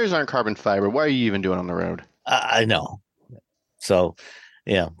 If your mirrors aren't carbon fiber, why are you even doing on the road? I know. So,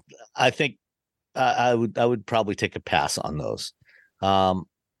 I think I would probably take a pass on those.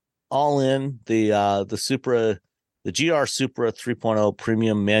 All in, the Supra, the GR Supra 3.0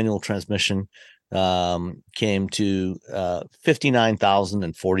 premium manual transmission came to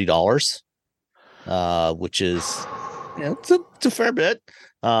 $59,040, which is it's a fair bit.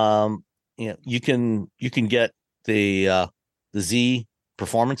 You can get the Z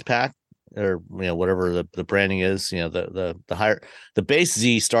Performance Pack, or whatever the branding is. The higher, the base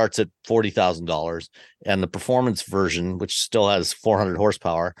Z starts at $40,000, and the performance version, which still has 400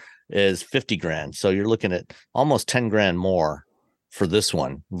 horsepower, is $50,000. So you're looking at almost $10,000 more for this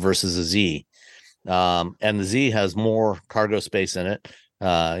one versus a Z. And the Z has more cargo space in it.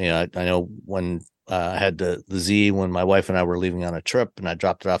 I know when I had the Z, when my wife and I were leaving on a trip, and I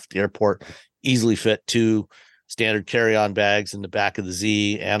dropped it off at the airport, easily fit 2 standard carry-on bags in the back of the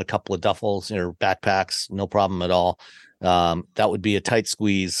Z and a couple of duffels or backpacks, no problem at all. That would be a tight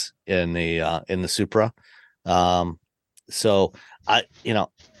squeeze in the Supra. So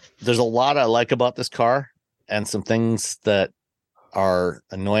there's a lot I like about this car, and some things that are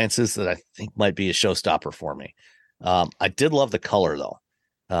annoyances that I think might be a showstopper for me. I did love the color though.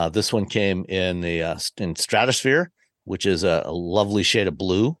 This one came in in Stratosphere, which is a lovely shade of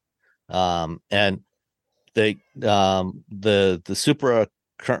blue. And the Supra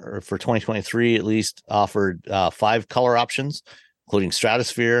for 2023 at least offered 5 color options, including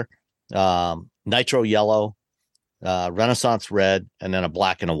Stratosphere, Nitro Yellow, Renaissance Red, and then a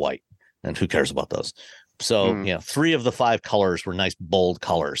black and a white. And who cares about those? So 3 of the 5 colors were nice bold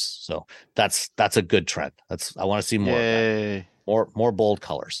colors. So that's a good trend. I want to see more of that. More bold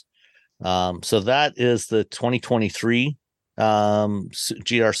colors. So that is the 2023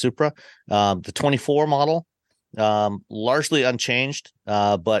 GR Supra. The 24 model, largely unchanged,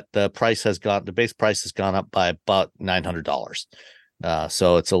 but the base price has gone up by about $900.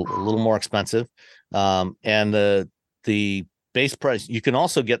 So it's a little more expensive. And the base price, you can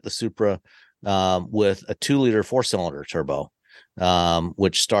also get the Supra with a 2-liter 4-cylinder turbo,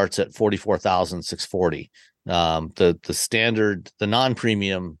 which starts at $44,640. The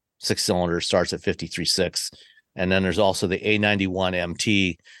non-premium 6-cylinder starts at $53,600. And then there's also the A91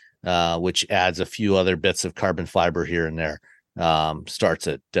 MT, which adds a few other bits of carbon fiber here and there. Starts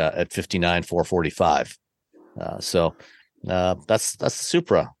at $59,445. So that's the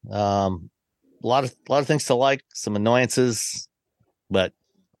Supra. A lot of things to like, some annoyances, but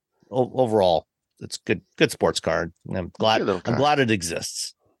overall, it's good sports car. I'm glad it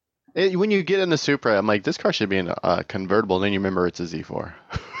exists. When you get in the Supra, I'm like, this car should be in a convertible. And then you remember it's a Z4.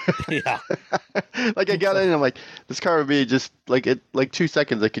 Yeah. Like I got in and I'm like, this car would be just like 2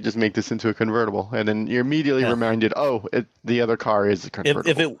 seconds. I could just make this into a convertible. And then you're immediately reminded, the other car is a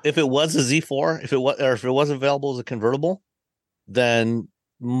convertible. If it was a Z4, if it was available as a convertible, then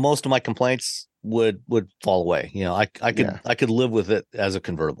most of my complaints would fall away. I could live with it as a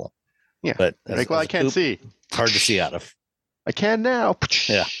convertible. Yeah. But I can't see. It's hard to see out of. I can now.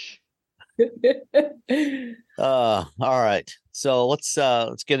 Yeah. All right. So let's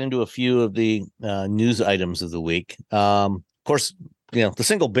get into a few of the news items of the week. Of course, the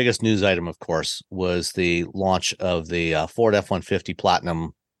single biggest news item, of course, was the launch of the Ford F-150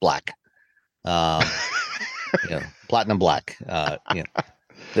 Platinum Black. Platinum Black.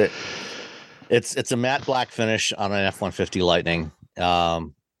 It's a matte black finish on an F-150 Lightning,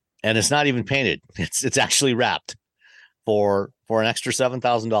 and it's not even painted. It's actually wrapped. For an extra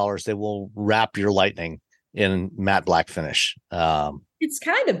 $7,000, they will wrap your Lightning in matte black finish. It's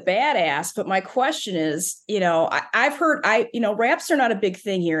kind of badass, but my question is, I've heard, wraps are not a big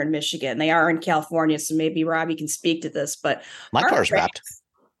thing here in Michigan. They are in California, so maybe Robbie can speak to this. But my car's wrapped.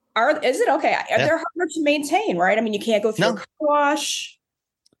 Is it okay? They're harder to maintain, right? I mean, you can't go through a car wash.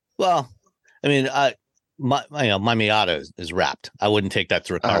 Well, I mean, my Miata is wrapped. I wouldn't take that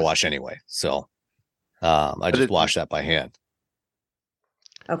through a car wash anyway. So I just wash that by hand.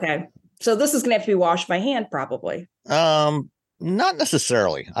 Okay. So this is going to have to be washed by hand, probably. Not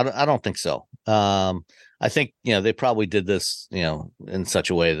necessarily. I don't think so. I think, they probably did this, in such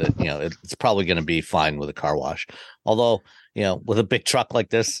a way that, it's probably going to be fine with a car wash. Although, with a big truck like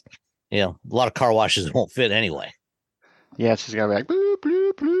this, a lot of car washes won't fit anyway. Yeah, it's just going to be like, bloop,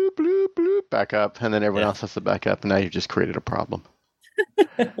 bloop, bloop, bloop, bloop, back up. And then everyone else has to back up. And now you've just created a problem.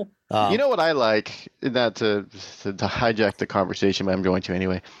 You know what I like? Not to hijack the conversation, but I'm going to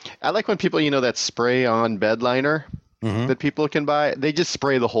anyway. I like when people, that spray on bed liner that people can buy. They just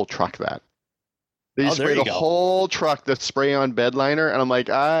spray the whole truck that. They just spray the whole truck, the spray on bed liner. And I'm like,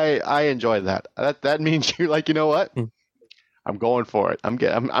 I enjoy that. That means you're like, you know what? I'm going for it. I'm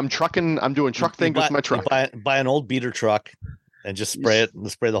trucking. I'm doing truck things with my truck. Buy an old beater truck and just spray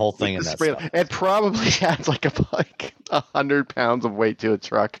the whole thing in that stuff. It probably adds like 100 pounds of weight to a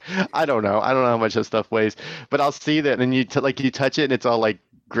truck. I don't know how much that stuff weighs, but I'll see that, and you touch it, and it's all like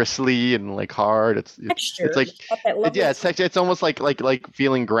gristly and like hard. It's like it's almost like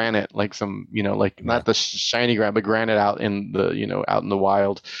feeling granite, like some not the shiny granite, but granite out in the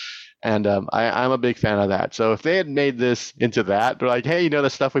wild. And I'm a big fan of that. So if they had made this into that, they're like, hey, the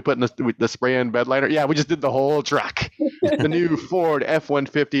stuff we put in the spray on bed liner? Yeah, we just did the whole truck. The new Ford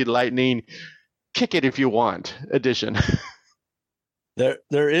F-150 Lightning, kick it if you want edition.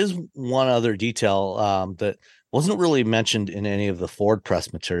 There is one other detail that wasn't really mentioned in any of the Ford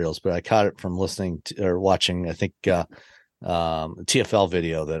press materials, but I caught it from listening to, or watching, I think, TFL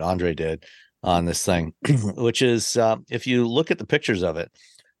video that Andre did on this thing, which is if you look at the pictures of it,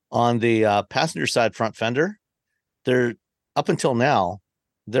 on the passenger side front fender, there, up until now,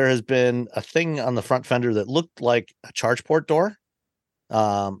 there has been a thing on the front fender that looked like a charge port door.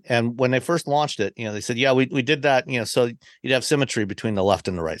 And when they first launched it, they said, yeah, we did that, so you'd have symmetry between the left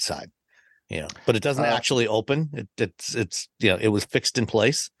and the right side, but it doesn't actually open. It's it was fixed in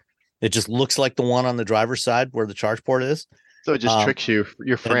place. It just looks like the one on the driver's side where the charge port is. So it just tricks your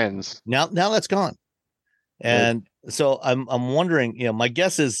friends. Now that's gone. And so I'm wondering, my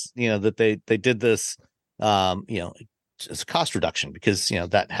guess is, that they did this, it's a cost reduction because,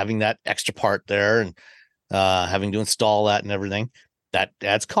 that having that extra part there and having to install that and everything, that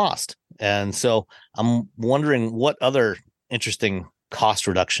adds cost. And so I'm wondering what other interesting cost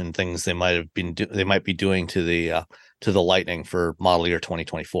reduction things they might be doing to the Lightning for model year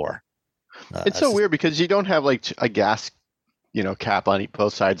 2024. It's so weird because you don't have like a gas, cap on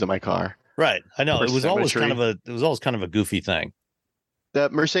both sides of my car. Right. I know. It was always kind of a goofy thing. The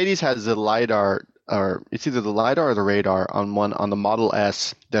Mercedes has the LiDAR, or it's either the LiDAR or the radar on the Model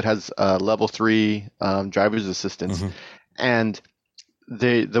S that has level 3 driver's assistance. And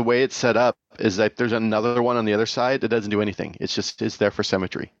the way it's set up is that there's another one on the other side that doesn't do anything. It's there for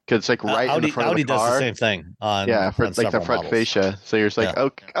symmetry because it's like right in the front of the car. Audi does the same thing on for on like the front models. Fascia. So you're just like,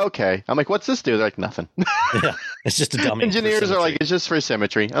 okay. I'm like, what's this do? They're like, nothing. Yeah, it's just a dummy. Engineers are like, it's just for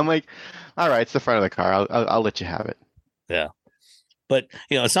symmetry. I'm like, all right, it's the front of the car. I'll let you have it. Yeah. But,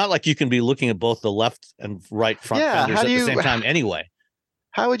 it's not like you can be looking at both the left and right front fenders at the same time anyway.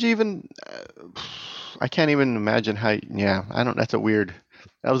 How would you even I can't even imagine how. Yeah, I don't.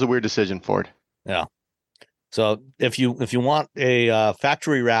 That was a weird decision, Ford. Yeah. So if you want a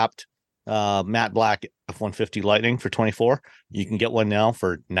factory wrapped matte black F-150 Lightning for 24, you can get one now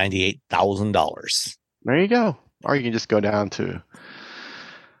for $98,000. There you go. Or you can just go down to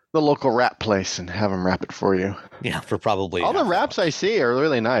the local wrap place and have them wrap it for you. Yeah, for probably all the wraps I see are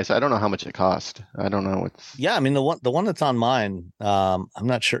really nice. I don't know how much it cost. I don't know what's. Yeah, I mean the one that's on mine. I'm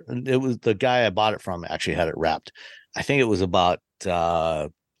not sure. It was the guy I bought it from actually had it wrapped. I think it was about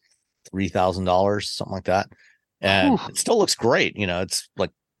 $3,000, something like that. And it still looks great. It's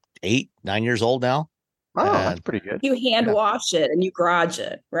like 8-9 years old now. Oh, that's pretty good. You hand wash it and you garage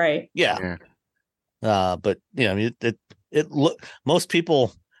it, right? Yeah. But most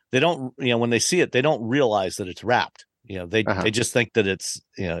people, they don't, when they see it, they don't realize that it's wrapped. They just think that it's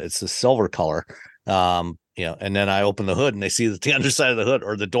a silver color. And then I open the hood and they see that the underside of the hood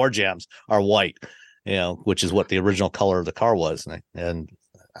or the door jambs are white, which is what the original color of the car was.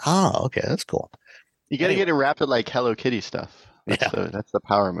 Okay, that's cool. You got to get it wrapped with like Hello Kitty stuff. That's the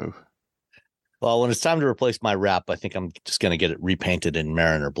power move. Well, when it's time to replace my wrap, I think I'm just going to get it repainted in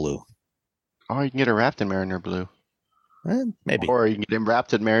Mariner blue. Oh, you can get it wrapped in Mariner blue. Maybe. Or you can get it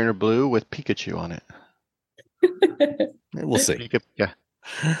wrapped in Mariner blue with Pikachu on it. We'll see. Yeah.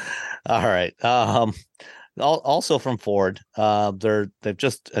 All right. Also from Ford, they've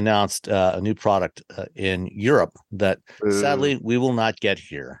just announced a new product in Europe that sadly we will not get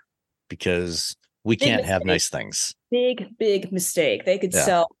here because we Big can't have mistake. nice things. Big mistake. They could Yeah.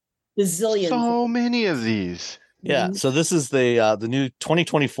 sell bazillions. So many of these. Yeah. Mhm. So this is the new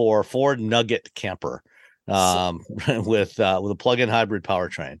 2024 Ford Nugget camper with a plug-in hybrid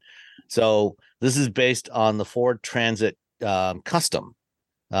powertrain. So this is based on the Ford Transit Custom.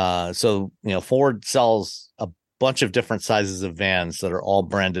 So Ford sells a bunch of different sizes of vans that are all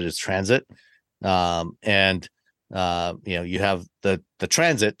branded as Transit, and you have the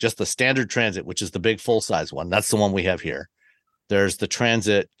Transit, just the standard Transit, which is the big full-size one. That's the one we have here. There's the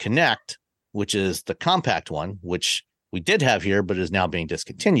Transit Connect, which is the compact one, which we did have here, but is now being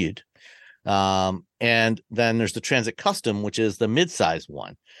discontinued. And then there's the Transit Custom, which is the mid-size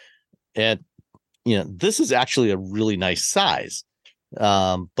one. And, this is actually a really nice size.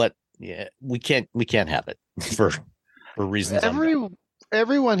 But yeah, we can't have it for reasons.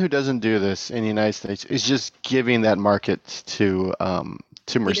 Everyone who doesn't do this in the United States is just giving that market to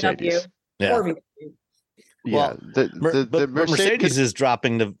Mercedes. Yeah. Or VW. Yeah, Well, but Mercedes is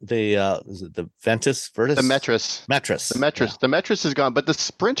dropping is it the Virtus? The Metris. The Metris is gone, but the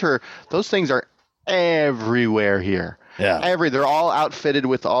Sprinter, those things are everywhere here. Yeah. They're all outfitted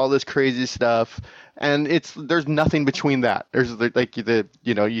with all this crazy stuff, and there's nothing between that. There's you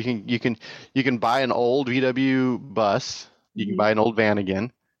can buy an old VW bus, you can buy an old van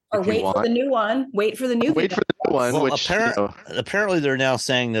again. Or wait for the new one. Wait for the new one. Well, which apparently they're now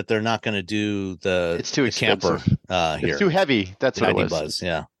saying that they're not going to do it's too camper expensive. here. It's too heavy. That's what it was. Buzz,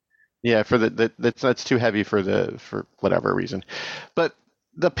 yeah. Yeah, for that's too heavy for whatever reason. But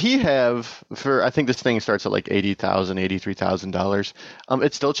the PHEV I think this thing starts at like $83,000.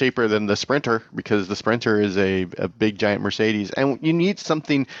 It's still cheaper than the Sprinter because the Sprinter is a big giant Mercedes, and you need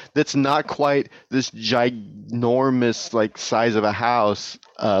something that's not quite this ginormous like size of a house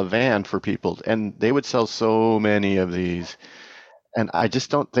van for people, and they would sell so many of these, and I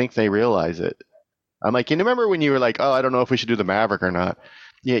just don't think they realize it. I'm like, you remember when you were like, oh, I don't know if we should do the Maverick or not?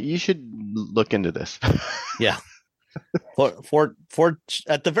 Yeah, you should look into this. Yeah. Ford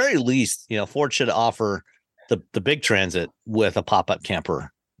at the very least, Ford should offer the big Transit with a pop-up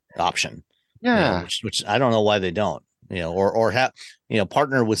camper option. Yeah, which I don't know why they don't. Or have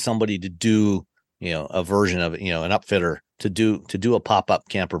partner with somebody to do a version of it, an upfitter to do a pop-up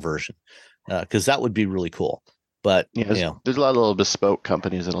camper version, because that would be really cool. But there's a lot of little bespoke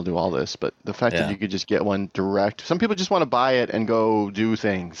companies that'll do all this. But the fact that you could just get one direct, some people just want to buy it and go do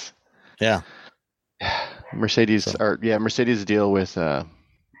things. Yeah. Mercedes deal with and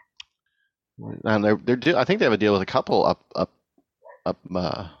I think they have a deal with a couple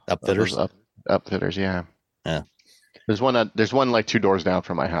upfitters. Upfitters, yeah. There's one like 2 doors down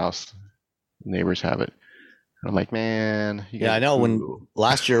from my house. Neighbors have it. I'm like, man. I know. When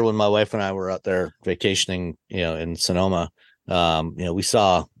last year when my wife and I were out there vacationing, in Sonoma, we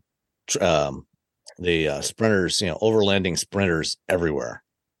saw the Sprinters, overlanding Sprinters everywhere.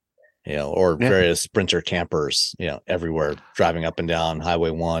 Various Sprinter campers, everywhere, driving up and down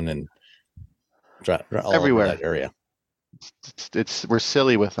Highway 1 and all everywhere over that area. We're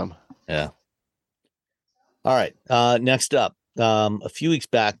silly with them. Yeah. All right. Next up, a few weeks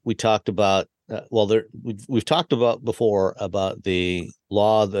back, we talked about, we've talked about before about the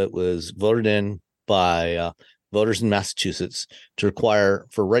law that was voted in by voters in Massachusetts to require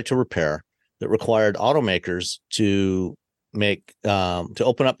for right to repair that required automakers to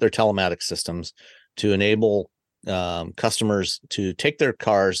open up their telematics systems to enable customers to take their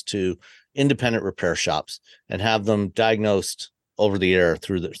cars to independent repair shops and have them diagnosed over the air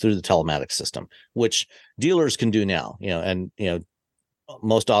through the telematics system, which dealers can do now.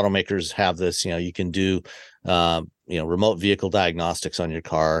 Most automakers have this. You can do remote vehicle diagnostics on your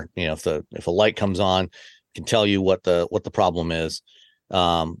car. If a light comes on, it can tell you what the problem is.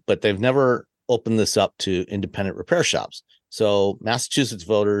 But they've never opened this up to independent repair shops. So Massachusetts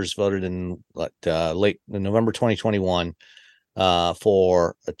voters voted in late November 2021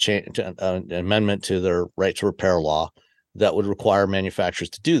 for an amendment to their right to repair law that would require manufacturers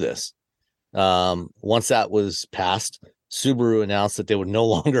to do this. Once that was passed, Subaru announced that they would no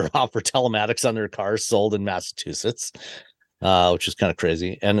longer offer telematics on their cars sold in Massachusetts, which is kind of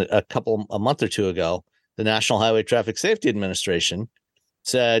crazy. And a month or two ago, the National Highway Traffic Safety Administration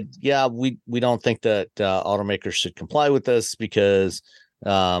said, we don't think that automakers should comply with this because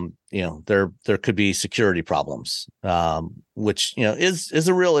there could be security problems, which is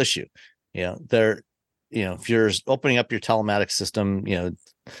a real issue. If you're opening up your telematics system,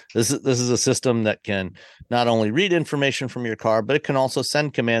 this is a system that can not only read information from your car, but it can also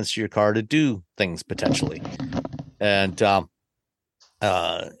send commands to your car to do things potentially. And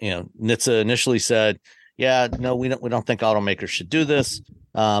NHTSA initially said, we don't think automakers should do this.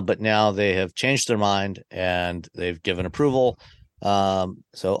 but now they have changed their mind and they've given approval. So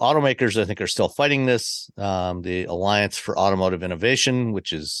automakers, I think, are still fighting this. The Alliance for Automotive Innovation,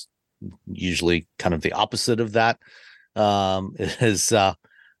 which is usually kind of the opposite of that, is I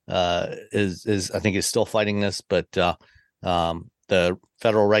think is still fighting this. But the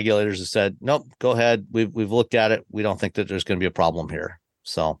federal regulators have said, nope, go ahead. We've looked at it. We don't think that there's going to be a problem here.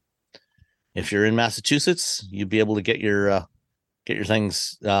 So if you're in Massachusetts, you'd be able to get your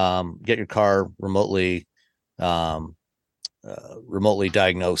things, get your car remotely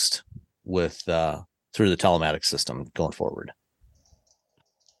diagnosed with through the telematics system going forward.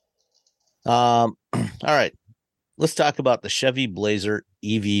 All right, let's talk about the Chevy Blazer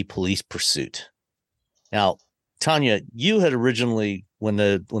EV police pursuit. Now, Tanya, you had originally, when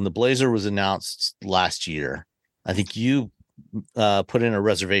the Blazer was announced last year, I think you put in a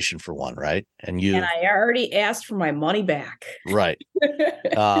reservation for one, right? And I already asked for my money back. Right.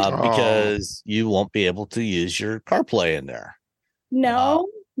 Because you won't be able to use your CarPlay in there. No,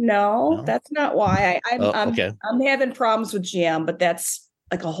 that's not why. I'm having problems with GM, but that's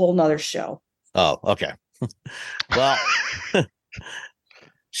like a whole nother show. Oh, okay. Well,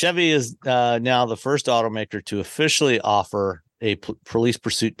 Chevy is now the first automaker to officially offer a police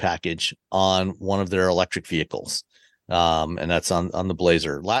pursuit package on one of their electric vehicles. And that's on the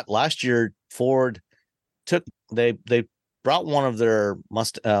Blazer. Last year, Ford they brought one of their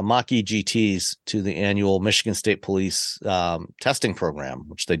Mach-E GTs to the annual Michigan State Police testing program,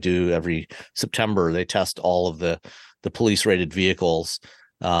 which they do every September. They test all of the police rated vehicles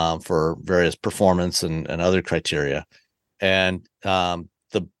for various performance and other criteria. And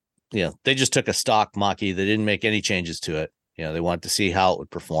they just took a stock Mach-E. They didn't make any changes to it. They wanted to see how it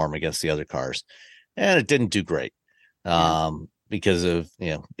would perform against the other cars, and it didn't do great. Because of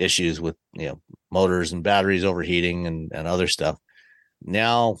issues with motors and batteries overheating and other stuff.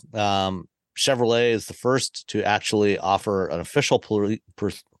 Now Chevrolet is the first to actually offer an official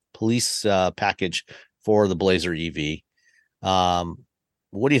police package for the Blazer EV.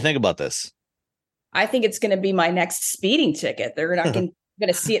 What do you think about this? I think it's going to be my next speeding ticket. They're not going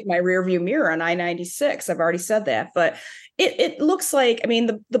to see it in my rearview mirror on I-96. I've already said that, but it looks like, I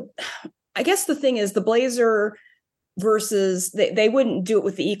mean, I guess the thing is the Blazer versus they wouldn't do it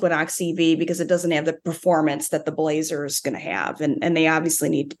with the Equinox EV because it doesn't have the performance that the Blazer is going to have. And they obviously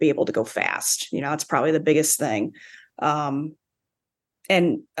need to be able to go fast. It's probably the biggest thing. And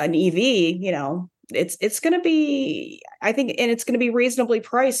an EV, it's going to be, I think, and it's going to be reasonably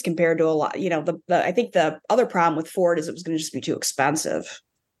priced compared to a lot, I think the other problem with Ford is it was going to just be too expensive.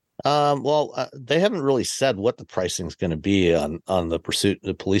 They haven't really said what the pricing is going to be on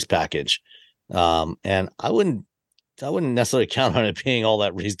the police package. And I wouldn't necessarily count on it being all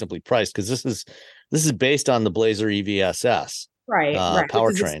that reasonably priced, because this is based on the Blazer EVSS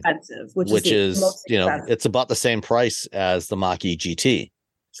powertrain, which is it's about the same price as the Mach-E GT.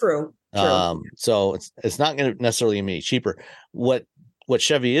 True. So it's not going to necessarily be cheaper. What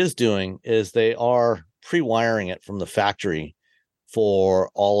Chevy is doing is they are pre-wiring it from the factory for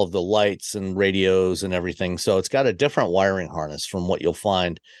all of the lights and radios and everything. So it's got a different wiring harness from what you'll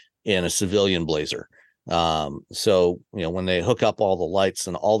find in a civilian Blazer. So when they hook up all the lights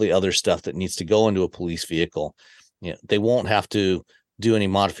and all the other stuff that needs to go into a police vehicle, they won't have to do any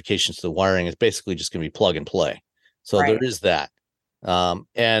modifications to the wiring. It's basically just going to be plug and play. So There is that.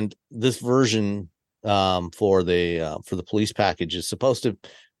 And this version for the police package is supposed to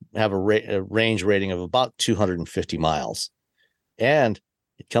have a range rating of about 250 miles, and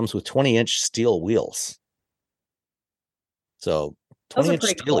it comes with 20-inch steel wheels. So 20-inch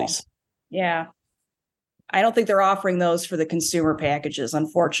steelies. Cool. Yeah. I don't think they're offering those for the consumer packages,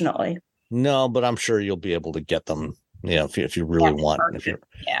 unfortunately. No, but I'm sure you'll be able to get them, if you really want, if you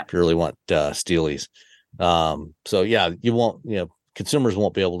really want steelies. So yeah, you won't, consumers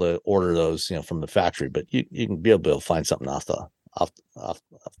won't be able to order those, from the factory, but you can be able to find something off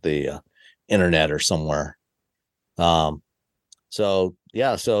the internet or somewhere. So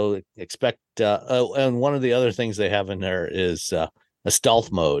expect, and one of the other things they have in there is a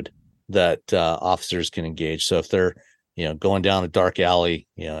stealth mode that officers can engage. So if they're, going down a dark alley,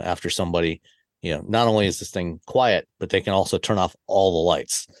 after somebody, not only is this thing quiet, but they can also turn off all the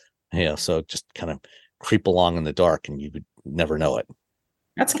lights, so just kind of creep along in the dark and you would never know it.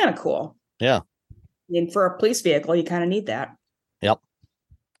 That's kind of cool. Yeah. And for a police vehicle, you kind of need that. Yep.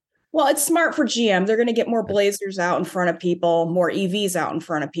 Well, it's smart for GM. They're going to get more Blazers out in front of people, more EVs out in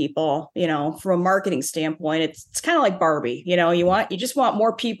front of people. From a marketing standpoint, it's kind of like Barbie. You just want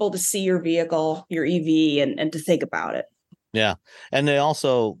more people to see your vehicle, your EV, and to think about it. Yeah, and they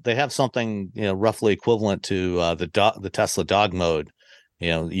have something roughly equivalent to the Tesla dog mode,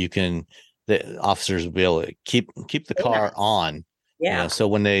 the officers will be able to keep the car on. Yeah. So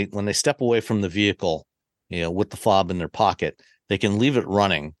when they step away from the vehicle, with the fob in their pocket, they can leave it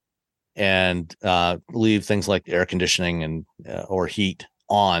running and leave things like air conditioning and or heat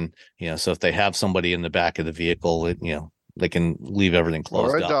on. So if they have somebody in the back of the vehicle, they can leave everything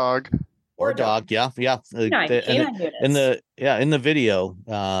closed up. Or a dog. Or a dog. Yeah. In the video,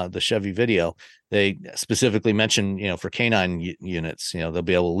 the Chevy video, they specifically mention, for canine units, they'll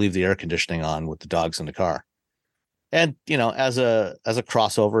be able to leave the air conditioning on with the dogs in the car. And, as a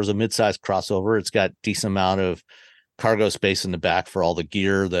crossover, as a mid-sized crossover, it's got decent amount of cargo space in the back for all the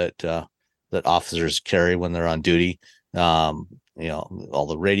gear that officers carry when they're on duty. All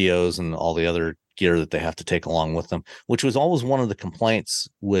the radios and all the other gear that they have to take along with them, which was always one of the complaints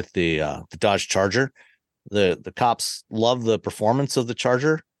with the Dodge Charger. The cops love the performance of the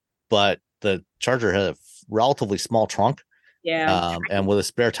Charger, but the Charger had a relatively small trunk. Yeah. And with a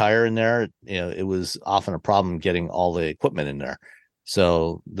spare tire in there, it was often a problem getting all the equipment in there.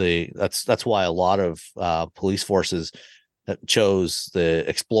 So that's why a lot of police forces chose the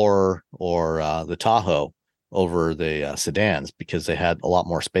Explorer or the Tahoe over the sedans, because they had a lot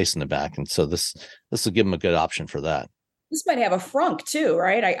more space in the back. And so this will give them a good option for that. This might have a frunk too,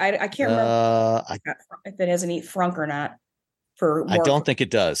 right? I can't remember if it has any frunk or not. I don't think it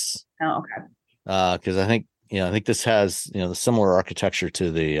does. Oh, okay. Because I think this has the similar architecture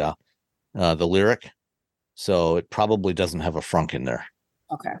to the Lyriq, so it probably doesn't have a frunk in there.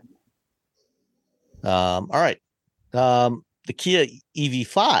 Okay. All right. The Kia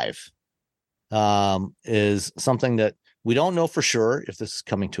EV5 is something that we don't know for sure if this is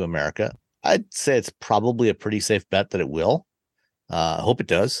coming to America. I'd say it's probably a pretty safe bet that it will. I hope it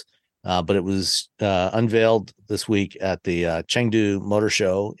does. But it was unveiled this week at the Chengdu Motor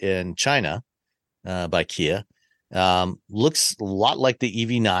Show in China by Kia. Looks a lot like the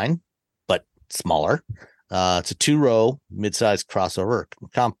EV9, but smaller. It's a 2-row mid-size crossover,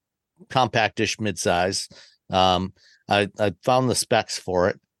 compactish mid-size. I found the specs for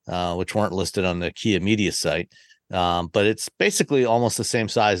it, which weren't listed on the Kia media site. But it's basically almost the same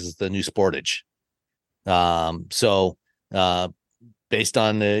size as the new Sportage. Based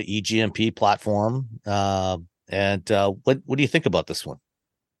on the eGMP platform. What do you think about this one?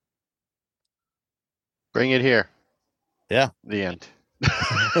 Bring it here. Yeah. The end.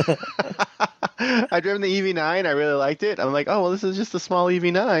 I driven the EV9. I really liked it. I'm like, oh, well, this is just a small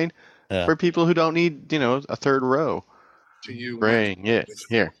EV9 for people who don't need, a third row. Bring it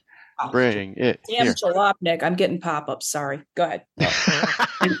here. Bring it Damn here. Jalopnik. I'm getting pop-ups. Sorry. Go ahead. I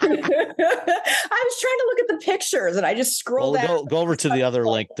was trying to look at the pictures and I just scrolled down. Go over to the other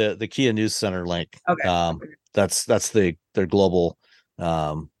link, the Kia News Center link. Okay. That's their global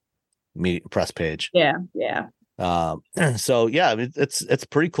media press page. Yeah. So yeah, it's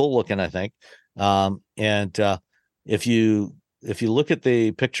pretty cool looking, I think. If you look at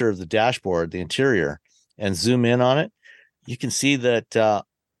the picture of the dashboard, the interior, and zoom in on it, you can see that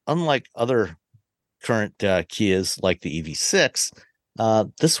unlike other current Kias like the EV6,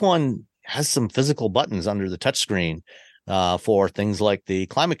 this one has some physical buttons under the touchscreen for things like the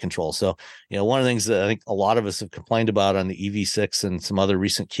climate control. So, one of the things that I think a lot of us have complained about on the EV6 and some other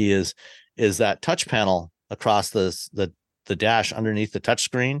recent Kias is that touch panel across the dash underneath the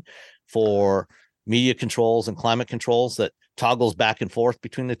touchscreen for media controls and climate controls that toggles back and forth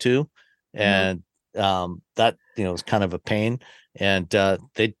between the two. And that, is kind of a pain. And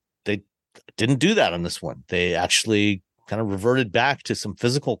they didn't do that on this one. They actually kind of reverted back to some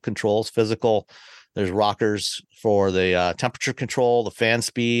physical controls. There's rockers for the temperature control, the fan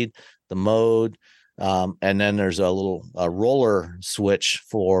speed, the mode, and then there's a little roller switch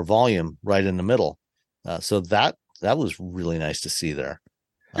for volume right in the middle. So that was really nice to see there.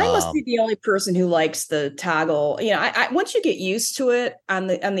 I must be the only person who likes the toggle. I once you get used to it on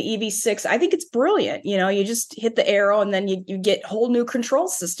the EV6, I think it's brilliant. You just hit the arrow and then you get whole new control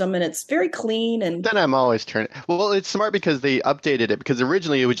system, and it's very clean. And then I'm always turning. Well, it's smart because they updated it, because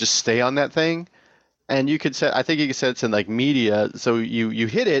originally it would just stay on that thing, and you could set. I think you could set it in like media, so you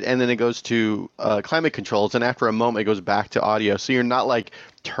hit it and then it goes to climate controls, and after a moment it goes back to audio. So you're not like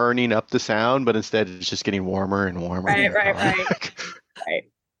turning up the sound, but instead it's just getting warmer and warmer. Right.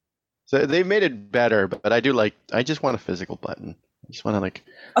 So they made it better, but I just want a physical button. I just want to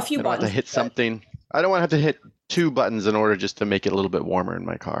a few buttons. To hit something. I don't want to have to hit 2 buttons in order just to make it a little bit warmer in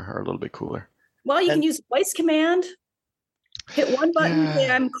my car, or a little bit cooler. Well, you can use voice command. Hit one button, say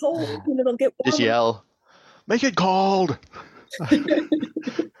I'm cold, and it'll get warmer. Just yell, make it cold.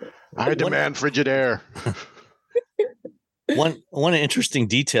 I demand frigid air. One interesting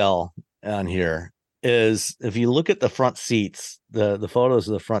detail on here is if you look at the front seats, the photos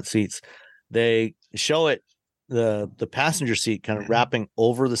of the front seats, they show it the passenger seat kind of wrapping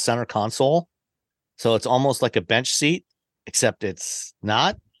over the center console, so it's almost like a bench seat, except it's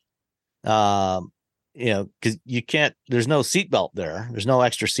not. Because you can't. There's no seatbelt there. There's no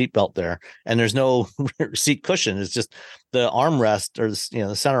extra seatbelt there, and there's no seat cushion. It's just the armrest, or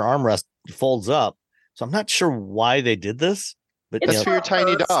the center armrest folds up. So I'm not sure why they did this, but it's for your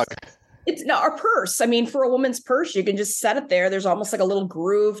tiny dog. It's not a purse. I mean, for a woman's purse, you can just set it there. There's almost like a little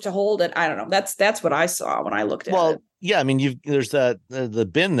groove to hold it. I don't know. That's what I saw when I looked at it. Well, yeah. I mean, there's that the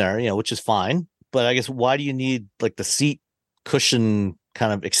bin there, which is fine. But I guess why do you need like the seat cushion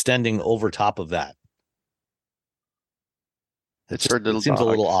kind of extending over top of that? It's for little seems dogs. A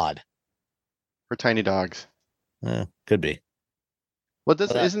little odd for tiny dogs. Could be. Well,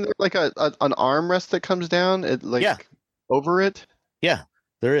 isn't there like an armrest that comes down? Over it. Yeah,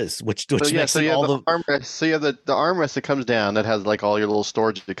 there is. Which so makes you all have the armrest. So you have the armrest that comes down that has like all your little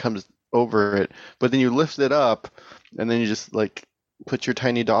storage that comes over it. But then you lift it up, and then you just like put your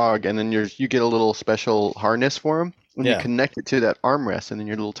tiny dog, and then you get a little special harness for him, and you connect it to that armrest, and then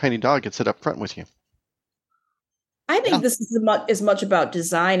your little tiny dog can sit up front with you. I think this is as much about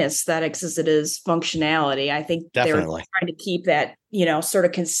design aesthetics as it is functionality. I think they're trying to keep that, sort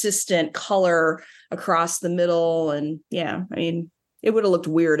of consistent color across the middle. And I mean, it would have looked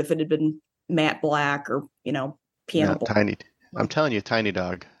weird if it had been matte black or, piano black. Tiny. I'm telling you, tiny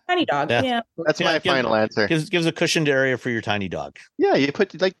dog. Tiny dog. Yeah. That's my final answer. Gives a cushioned area for your tiny dog. Yeah. You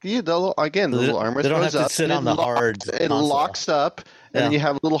put the little armrest. They don't have to sit on the hard. It locks up. And then you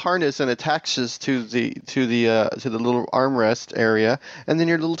have a little harness and attaches to the little armrest area, and then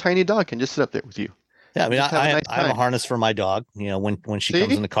your little tiny dog can just sit up there with you. Yeah, I mean, I have a harness for my dog. When she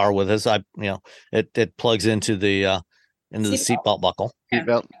comes in the car with us, it plugs into the seatbelt buckle.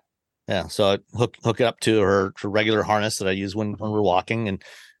 Seatbelt. Yeah, so I hook it up to her regular harness that I use when we're walking, and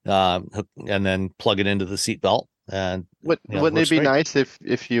then plug it into the seatbelt. And wouldn't it be nice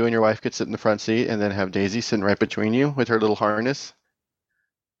if you and your wife could sit in the front seat and then have Daisy sitting right between you with her little harness?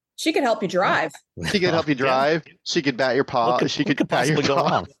 She could help you drive. She could help you drive. Yeah. She could bat your paw. She could bat your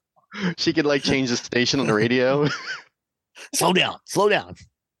paw. She could like change the station on the radio. Slow down.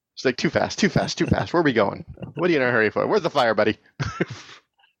 She's like, too fast. Where are we going? What are you in a hurry for? Where's the fire, buddy?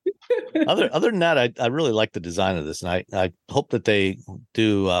 Other than that, I really like the design of this, and I hope that they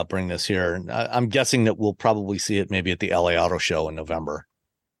do bring this here. And I'm guessing that we'll probably see it maybe at the LA Auto Show in November.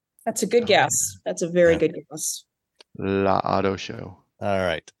 That's a good guess. That's a very good guess. La Auto Show. All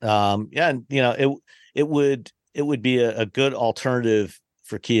right. And it would be a good alternative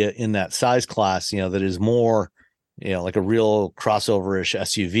for Kia in that size class, that is more, like a real crossover-ish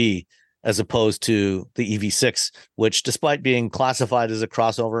SUV, as opposed to the EV6, which, despite being classified as a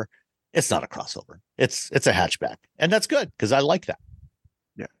crossover, it's not a crossover. It's a hatchback, and that's good because I like that.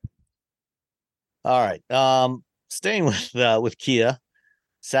 Yeah. All right. Staying with Kia.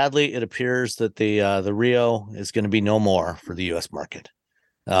 Sadly, it appears that the Rio is going to be no more for the U.S. market.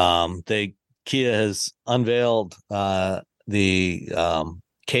 Kia has unveiled the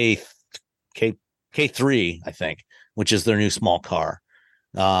K3, I think, which is their new small car,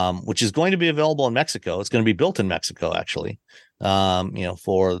 which is going to be available in Mexico. It's going to be built in Mexico, actually,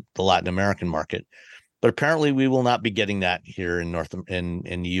 for the Latin American market. But apparently, we will not be getting that here in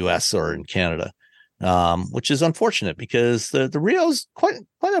the U.S. or in Canada. Which is unfortunate because the Rio is quite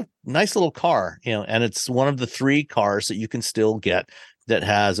a nice little car, and it's one of the 3 cars that you can still get that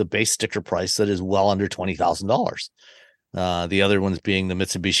has a base sticker price that is well under $20,000. The other ones being the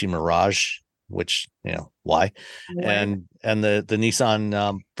Mitsubishi Mirage, which why, and the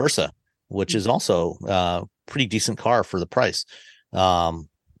Nissan Versa, which is also a pretty decent car for the price.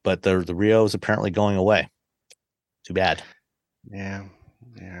 But the Rio is apparently going away. Too bad. Yeah.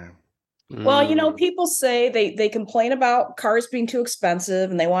 Well, people say they complain about cars being too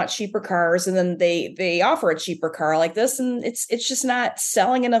expensive and they want cheaper cars, and then they offer a cheaper car like this, and it's just not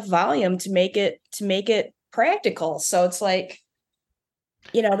selling enough volume to make it practical. So it's like,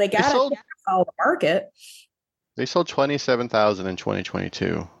 they got to follow the market. They sold 27,000 in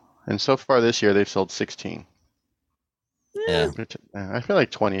 2022, and so far this year they've sold 16. Yeah, I feel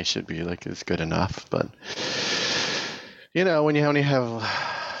like 20 should be is good enough, but when you only have.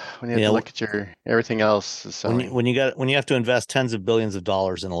 When you have to look at your everything else is selling. When you have to invest tens of billions of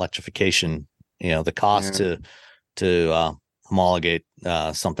dollars in electrification, the cost to homologate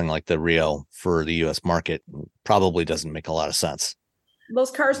something like the Rio for the U.S. market probably doesn't make a lot of sense. Those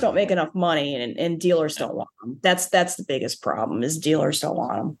cars don't make enough money, and dealers don't want them. That's the biggest problem is dealers don't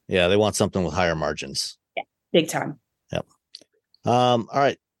want them. Yeah, they want something with higher margins. Yeah, big time. Yep. All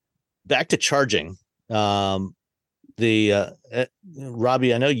right, back to charging. Robbie,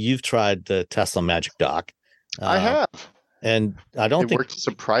 I know you've tried the Tesla Magic Dock. I have. And I don't think it worked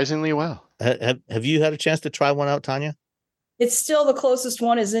surprisingly well. Have you had a chance to try one out, Tanya? It's still the closest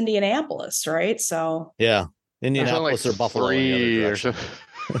one is Indianapolis, right? So yeah, Indianapolis or Buffalo. Or so.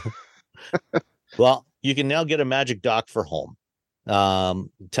 Well, you can now get a Magic Dock for home.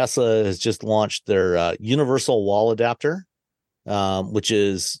 Tesla has just launched their universal wall adapter, which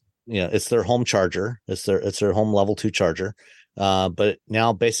is, it's their home charger. It's their home level 2 charger. But it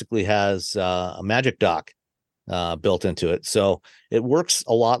now basically has a Magic Dock built into it. So it works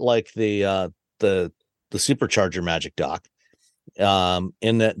a lot like the supercharger Magic Dock,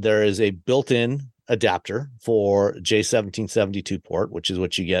 in that there is a built-in adapter for J1772 port, which is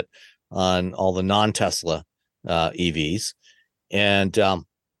what you get on all the non-Tesla EVs. And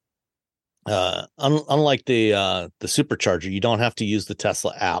unlike the supercharger, you don't have to use the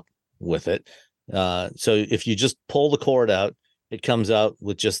Tesla app with it. So if you just pull the cord out, it comes out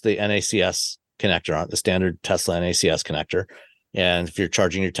with just the NACS connector on it, the standard Tesla NACS connector. And if you're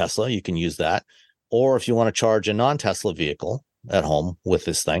charging your Tesla, you can use that. Or if you want to charge a non-Tesla vehicle at home with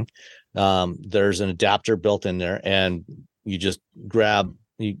this thing, there's an adapter built in there, and you just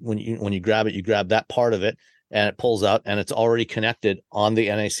when you grab it, you grab that part of it, and it pulls out, and it's already connected on the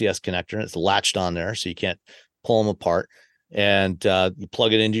NACS connector, and it's latched on there, so you can't pull them apart. And you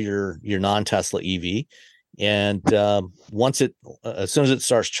plug it into your non-Tesla EV, and as soon as it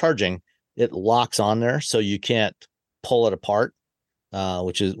starts charging, it locks on there, so you can't pull it apart,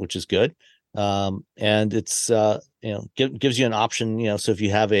 which is good. And it's gives you an option, so if you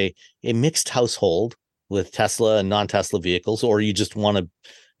have a mixed household with Tesla and non-Tesla vehicles, or you just want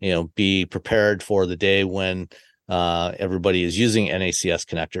to be prepared for the day when everybody is using NACS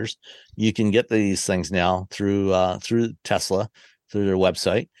connectors, you can get these things now through Tesla, through their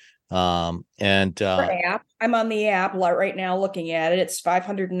website. App. I'm on the app right now looking at it. It's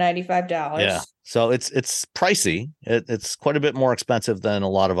 $595. Yeah. So it's pricey. It's quite a bit more expensive than a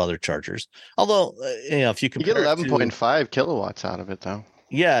lot of other chargers. Although, if you compare, you get 11.5 kilowatts out of it, though.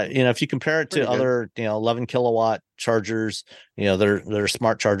 Yeah, if you compare it to other, 11 kilowatt chargers, they're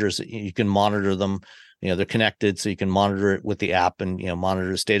smart chargers. You can monitor them. They're connected, so you can monitor it with the app and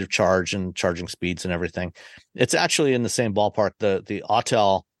monitor the state of charge and charging speeds and everything. It's actually in the same ballpark. The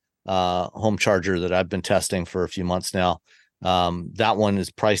Autel home charger that I've been testing for a few months now, that one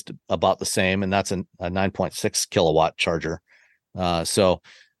is priced about the same, and that's a 9.6 kilowatt charger. So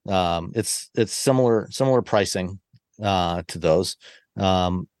it's similar pricing to those.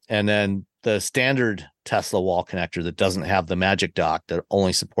 And then the standard Tesla wall connector that doesn't have the Magic Dock, that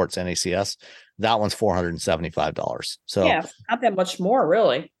only supports NACS, that one's $475. So yeah, not that much more,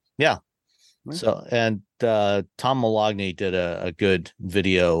 really. Yeah. So, and Tom Malogny did a good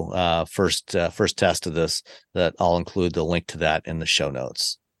video, first test of this, that I'll include the link to that in the show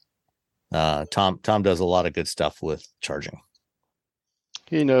notes. Tom does a lot of good stuff with charging.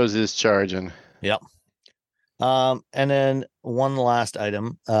 He knows his charging. Yep. And then one last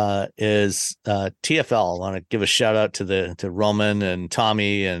item is TFL. I want to give a shout out to Roman and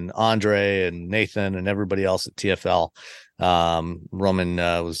Tommy and Andre and Nathan and everybody else at TFL. Roman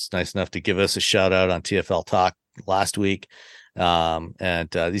was nice enough to give us a shout out on TFL Talk last week. And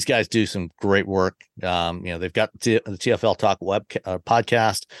these guys do some great work. They've got the TFL Talk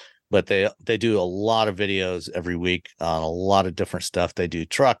podcast, but they do a lot of videos every week on a lot of different stuff. They do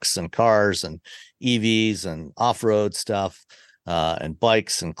trucks and cars and EVs and off-road stuff, and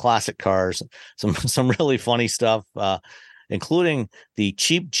bikes and classic cars, some really funny stuff, including the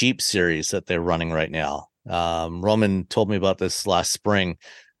Cheap Jeep series that they're running right now. Roman told me about this last spring.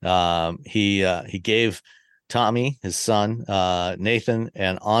 He gave Tommy, his son, Nathan,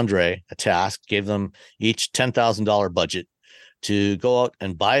 and Andre a task, gave them each $10,000 budget to go out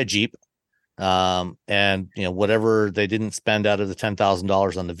and buy a Jeep. And whatever they didn't spend out of the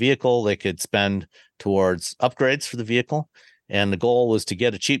 $10,000 on the vehicle, they could spend towards upgrades for the vehicle. And the goal was to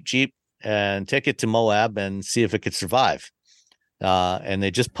get a cheap Jeep and take it to Moab and see if it could survive. And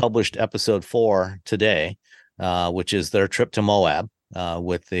they just published episode 4 today, which is their trip to Moab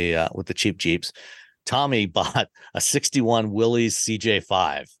with the cheap Jeeps. Tommy bought a 61 Willys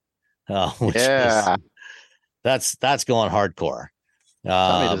CJ5, which is, that's going hardcore.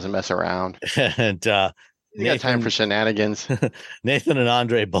 Tommy doesn't mess around. And you got time for shenanigans. Nathan and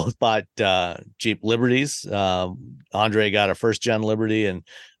Andre both bought Jeep Liberties. Andre got a first gen Liberty, and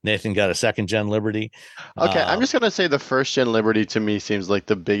Nathan got a second gen Liberty. Okay, I'm just gonna say the first gen Liberty to me seems like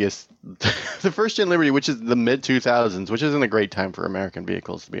the biggest. The first gen Liberty, which is the mid 2000s, which isn't a great time for American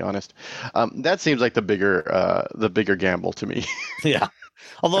vehicles, to be honest. That seems like the bigger gamble to me. Yeah,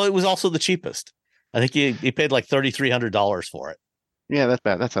 although it was also the cheapest. I think he paid like $3,300 for it. Yeah, that's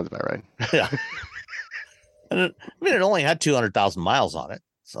bad. That sounds about right. Yeah. And it only had 200,000 miles on it.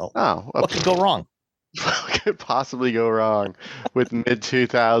 So what could go wrong? What could possibly go wrong with mid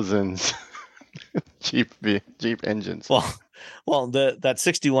 2000s Jeep engines? Well, that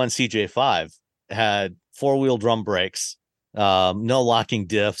 61 CJ5 had 4-wheel drum brakes, no locking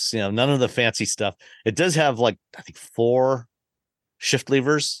diffs, none of the fancy stuff. It does have I think 4 shift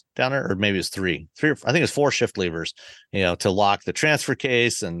levers down there, or maybe it's 3. I think it's 4 shift levers, to lock the transfer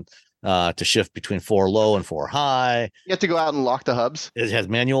case and to shift between 4 low and 4 high. You have to go out and lock the hubs. It has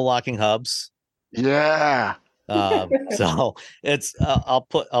manual locking hubs. Yeah. So it's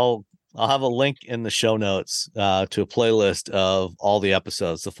I'll have a link in the show notes to a playlist of all the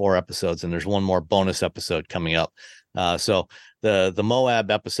episodes, the 4 episodes, and there's one more bonus episode coming up. So the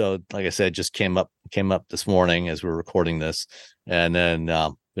Moab episode, like I said, just came up this morning as we're recording this, and then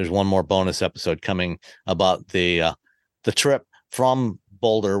there's one more bonus episode coming about the trip from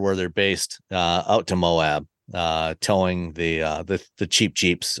Boulder, where they're based, out to Moab, towing the cheap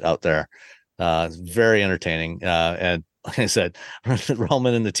Jeeps out there. It's very entertaining, and like I said,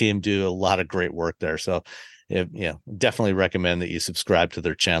 Roman and the team do a lot of great work there. So, definitely recommend that you subscribe to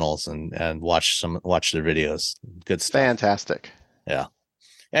their channels and watch their videos. Good stuff. Fantastic. Yeah,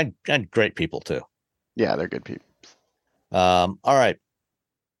 and great people too. Yeah, they're good people. All right,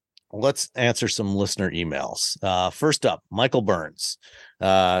 let's answer some listener emails. First up, Michael Burns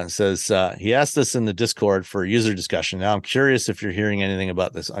says he asked us in the Discord for user discussion. Now, I'm curious if you're hearing anything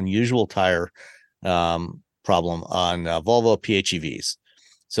about this unusual tire problem on Volvo PHEVs.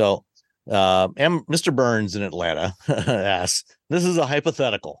 So, Mr. Burns in Atlanta asks, this is a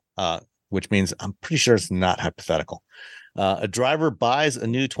hypothetical, which means I'm pretty sure it's not hypothetical. A driver buys a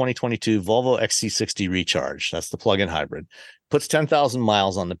new 2022 Volvo XC60 Recharge. That's the plug-in hybrid. Puts 10,000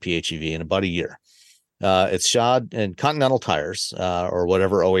 miles on the PHEV in about a year. It's shod in Continental tires, or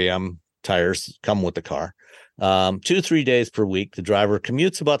whatever OEM tires come with the car. 2-3 days per week, the driver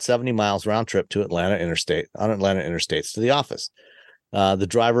commutes about 70 miles round trip to Atlanta interstates to the office. The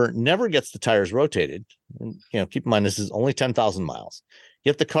driver never gets the tires rotated. And, keep in mind, this is only 10,000 miles.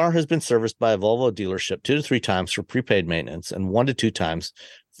 Yet the car has been serviced by a Volvo dealership 2 to 3 times for prepaid maintenance and 1 to 2 times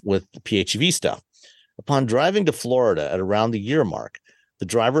with the PHEV stuff. Upon driving to Florida at around the year mark, the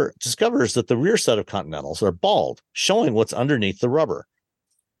driver discovers that the rear set of Continentals are bald, showing what's underneath the rubber.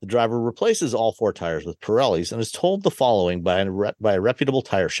 The driver replaces all 4 tires with Pirellis and is told the following by a reputable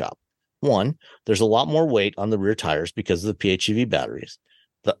tire shop. 1, there's a lot more weight on the rear tires because of the PHEV batteries.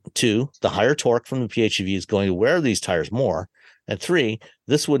 2, the higher torque from the PHEV is going to wear these tires more. And 3,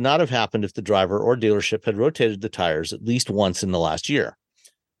 this would not have happened if the driver or dealership had rotated the tires at least once in the last year.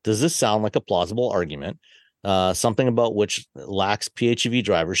 Does this sound like a plausible argument? Something about which lax PHEV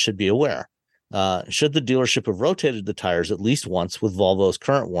drivers should be aware. Should the dealership have rotated the tires at least once with Volvo's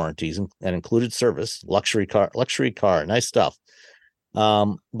current warranties and included service, luxury car, nice stuff?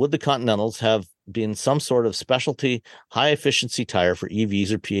 Would the Continentals have been some sort of specialty high efficiency tire for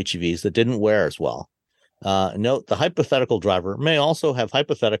EVs or PHEVs that didn't wear as well? Note, the hypothetical driver may also have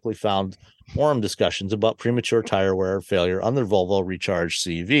hypothetically found forum discussions about premature tire wear failure on their Volvo Recharge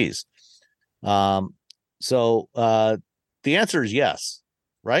CVs. So the answer is yes,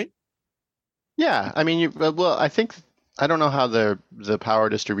 right? Yeah, I mean, I don't know how the power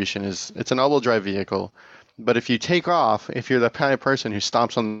distribution is. It's an all-wheel drive vehicle, but if you take off, if you're the kind of person who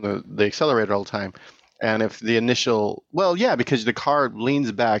stomps on the accelerator all the time, and if the initial, because the car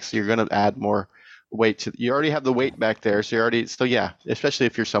leans back, so you're going to add more weight you already have the weight back there, so especially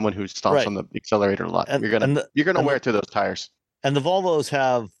if you're someone who stomps on the accelerator a lot, you're gonna wear through those tires. And the Volvos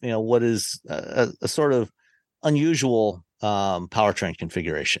have what is a sort of unusual powertrain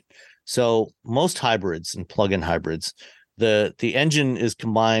configuration. So most hybrids and plug-in hybrids, the engine is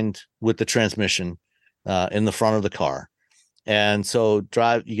combined with the transmission in the front of the car, and so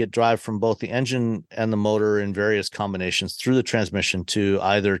you get drive from both the engine and the motor in various combinations through the transmission to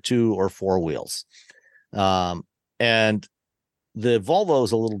either 2 or 4 wheels. And the Volvo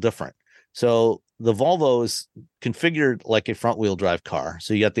is a little different. So the Volvo is configured like a front wheel drive car.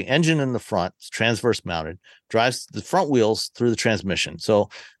 So you got the engine in the front, it's transverse mounted, drives the front wheels through the transmission. So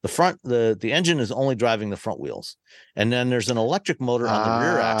the engine is only driving the front wheels. And then there's an electric motor on the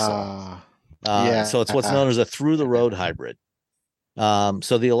rear axle. So it's what's known as a through the road hybrid.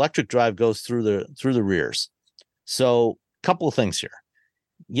 So the electric drive goes through the rears. So a couple of things here.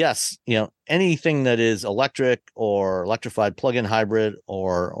 Yes, anything that is electric or electrified plug-in hybrid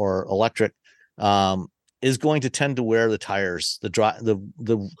or electric is going to tend to wear the tires.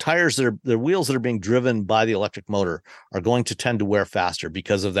 The tires the wheels that are being driven by the electric motor are going to tend to wear faster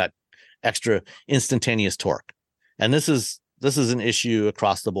because of that extra instantaneous torque. And this is an issue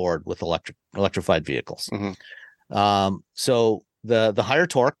across the board with electrified vehicles. So the higher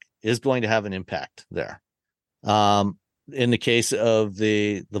torque is going to have an impact there. In the case of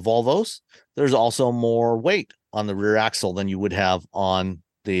the Volvos, there's also more weight on the rear axle than you would have on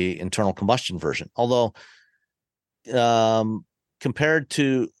the internal combustion version. Although, compared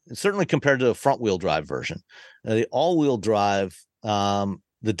to the front wheel drive version, the all wheel drive,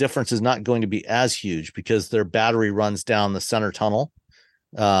 the difference is not going to be as huge because their battery runs down the center tunnel.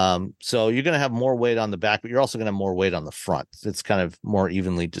 So you're going to have more weight on the back, but you're also going to have more weight on the front. It's kind of more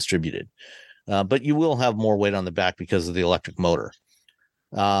evenly distributed. But you will have more weight on the back because of the electric motor.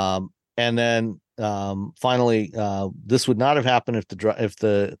 And then finally, this would not have happened if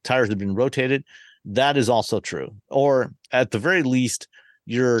the tires had been rotated. That is also true. Or at the very least,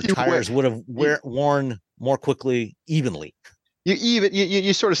 your tires would have worn more quickly, evenly.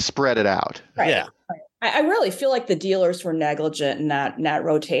 You sort of spread it out. Right. Yeah. I really feel like the dealers were negligent in not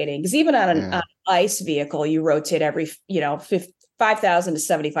rotating, because even on an ICE vehicle, you rotate every 5,000 to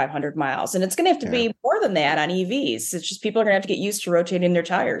 7,500 miles, and it's going to have to be more than that on EVs. It's just people are going to have to get used to rotating their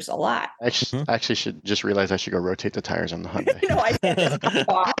tires a lot. I actually should just realize I should go rotate the tires on the Hyundai.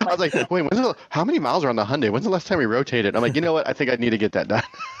 I was like, wait, how many miles are on the Hyundai? When's the last time we rotated? I'm like, you know what? I think I need to get that done.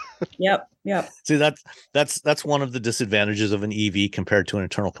 Yep. See, that's one of the disadvantages of an EV compared to an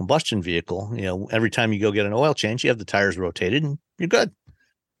internal combustion vehicle. Every time you go get an oil change, you have the tires rotated and you're good.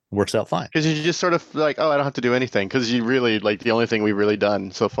 Works out fine. Because you just sort of like, I don't have to do anything. Because you really, like, the only thing we've really done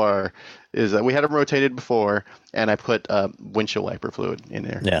so far is that we had them rotated before, and I put windshield wiper fluid in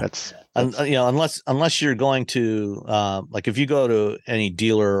there. Yeah. That's unless you're going to like, if you go to any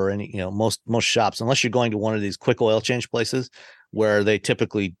dealer or any most shops, unless you're going to one of these quick oil change places where they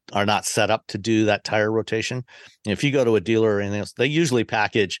typically are not set up to do that tire rotation. If you go to a dealer or anything else, they usually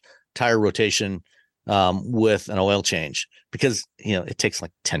package tire rotation with an oil change, because it takes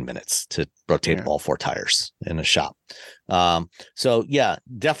like 10 minutes to rotate all 4 tires in a shop. So yeah,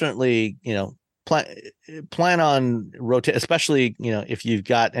 definitely plan on rotate, especially if you've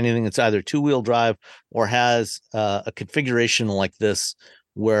got anything that's either 2-wheel drive or has a configuration like this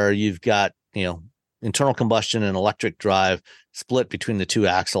where you've got internal combustion and electric drive split between the 2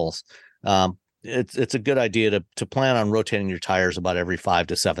 axles. It's a good idea to plan on rotating your tires about every 5,000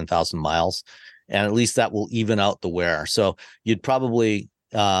 to 7,000 miles. And at least that will even out the wear. So you'd probably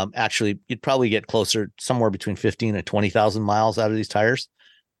get closer, somewhere between 15 and 20,000 miles out of these tires,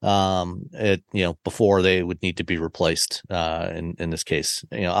 before they would need to be replaced. In this case,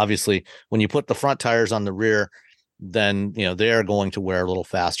 obviously when you put the front tires on the rear, then they are going to wear a little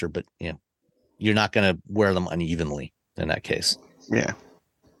faster, but you're not going to wear them unevenly in that case. Yeah.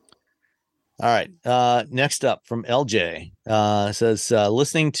 All right. Next up from LJ, says,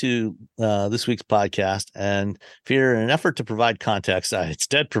 listening to this week's podcast, and fear in an effort to provide context, I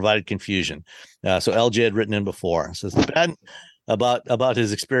instead provided confusion. So LJ had written in before. Says the bad about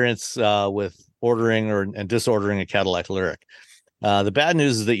his experience with ordering and disordering a Cadillac Lyriq. The bad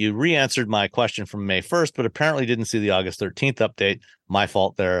news is that you re-answered my question from May 1st, but apparently didn't see the August 13th update. My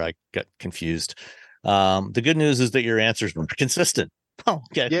fault there. I got confused. The good news is that your answers were consistent. Oh,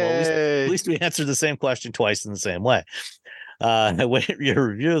 okay. Well, at least we answered the same question twice in the same way. I waited your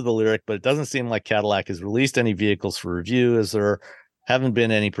review of the Lyriq, but it doesn't seem like Cadillac has released any vehicles for review, as there haven't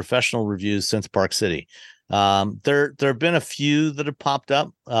been any professional reviews since Park City. There have been a few that have popped up.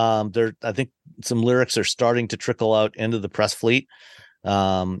 I think some Lyriqs are starting to trickle out into the press fleet.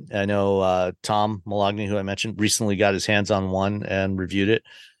 I know Tom Malogny, who I mentioned, recently got his hands on one and reviewed it.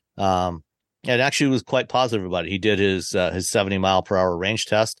 And actually was quite positive about it. He did his 70 mile per hour range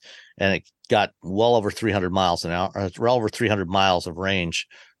test, and it got well over 300 miles an hour, well over 300 miles of range,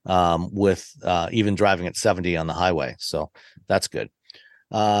 with even driving at 70 on the highway. So that's good.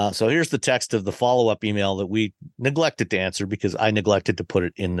 So here's the text of the follow-up email that we neglected to answer because I neglected to put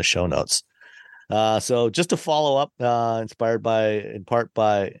it in the show notes. So just to follow up, inspired in part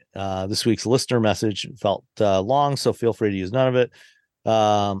by this week's listener message, felt long, so feel free to use none of it.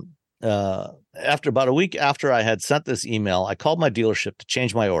 After about a week after I had sent this email, I called my dealership to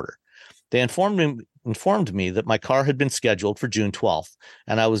change my order. They informed me that my car had been scheduled for June 12th,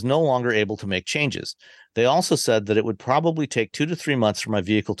 and I was no longer able to make changes. They also said that it would probably take 2 to 3 months for my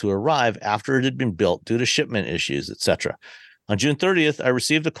vehicle to arrive after it had been built due to shipment issues, etc. On June 30th, I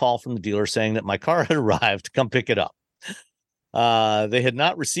received a call from the dealer saying that my car had arrived to come pick it up. They had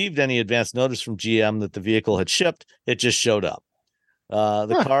not received any advance notice from GM that the vehicle had shipped. It just showed up.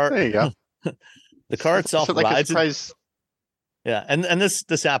 The car, there you go. The car itself rides. Yeah, and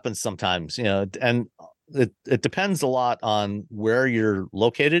this happens sometimes, and it depends a lot on where you're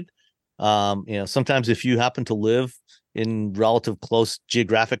located. Sometimes if you happen to live in relative close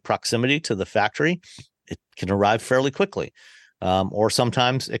geographic proximity to the factory, it can arrive fairly quickly. Or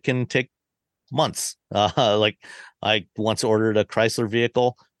sometimes it can take months. Like I once ordered a Chrysler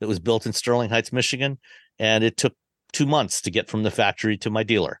vehicle that was built in Sterling Heights, Michigan, and it took 2 months to get from the factory to my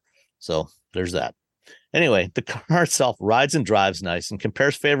dealer. So there's that. Anyway, the car itself rides and drives nice and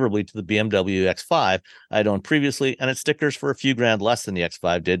compares favorably to the BMW X5 I'd owned previously, and it stickers for a few grand less than the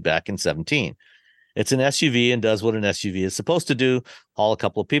X5 did back in 2017. It's an SUV and does what an SUV is supposed to do, haul a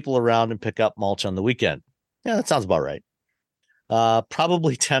couple of people around and pick up mulch on the weekend. Yeah, that sounds about right.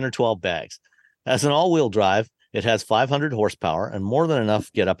 Probably 10 or 12 bags. As an all-wheel drive, it has 500 horsepower and more than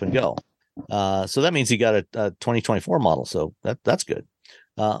enough get up and go. So that means you got a 2024 model, so that's good.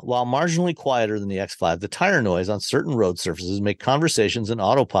 While marginally quieter than the X5, the tire noise on certain road surfaces make conversations and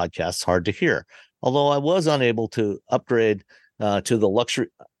auto podcasts hard to hear. Although I was unable to upgrade to the Luxury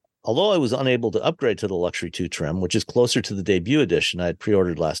 2 trim, which is closer to the debut edition I had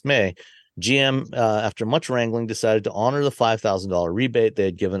pre-ordered last May, GM, after much wrangling, decided to honor the $5,000 rebate they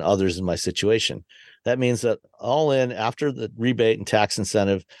had given others in my situation. That means that all in, after the rebate and tax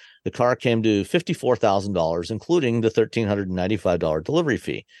incentive, the car came to $54,000, including the $1,395 delivery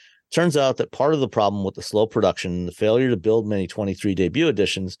fee. Turns out that part of the problem with the slow production and the failure to build many 23 debut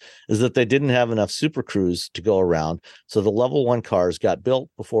editions is that they didn't have enough Super Cruise to go around, so the level 1 cars got built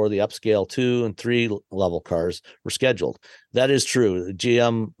before the upscale 2 and 3 level cars were scheduled. That is true.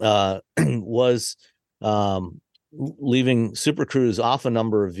 GM was leaving Super Cruise off a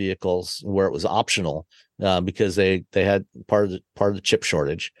number of vehicles where it was optional because they had part of the chip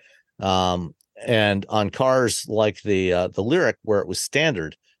shortage. And on cars like the Lyriq, where it was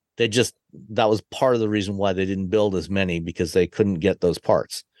standard, that was part of the reason why they didn't build as many, because they couldn't get those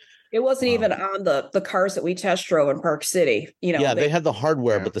parts. It wasn't even on the cars that we test drove in Park City. They had the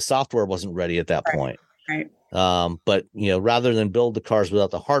hardware, but the software wasn't ready at that point. Right. But rather than build the cars without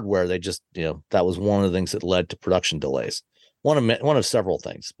the hardware, they just that was one of the things that led to production delays. One of several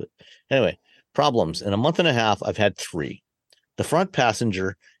things. But anyway, problems. In a month and a half, I've had 3. The front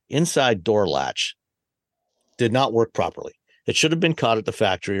passenger inside door latch did not work properly. It should have been caught at the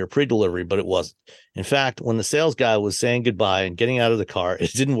factory or pre-delivery, but it wasn't. In fact, when the sales guy was saying goodbye and getting out of the car,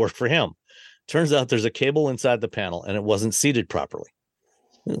 it didn't work for him. Turns out there's a cable inside the panel and it wasn't seated properly.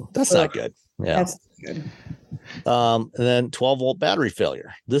 That's not good. Yeah. That's good. And then 12-volt battery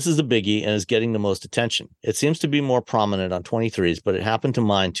failure. This is a biggie and is getting the most attention. It seems to be more prominent on 23s, but it happened to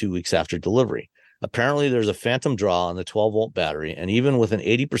mine 2 weeks after delivery. Apparently, there's a phantom draw on the 12-volt battery, and even with an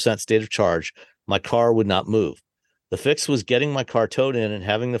 80% state of charge, my car would not move. The fix was getting my car towed in and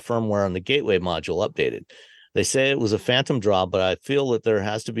having the firmware on the gateway module updated. They say it was a phantom draw, but I feel that there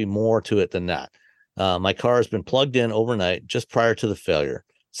has to be more to it than that. My car has been plugged in overnight just prior to the failure.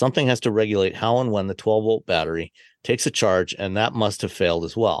 Something has to regulate how and when the 12-volt battery takes a charge, and that must have failed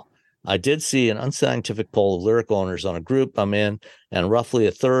as well. I did see an unscientific poll of Lyriq owners on a group I'm in, and roughly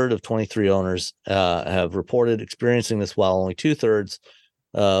a third of 23 owners have reported experiencing this, while only 2/3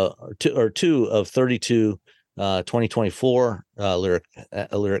 or 2 of 32 2024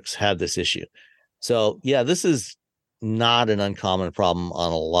 Lyriqs had this issue. So yeah, this is not an uncommon problem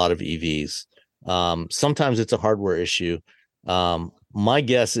on a lot of EVs. Sometimes it's a hardware issue. My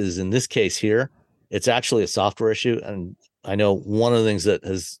guess is in this case here, it's actually a software issue. And I know one of the things that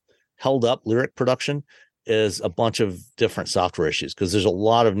has held up Lyriq production is a bunch of different software issues, because there's a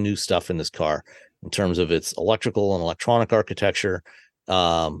lot of new stuff in this car in terms of its electrical and electronic architecture.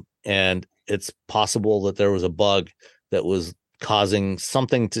 And it's possible that there was a bug that was causing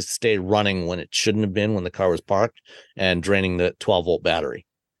something to stay running when it shouldn't have been when the car was parked and draining the 12-volt battery.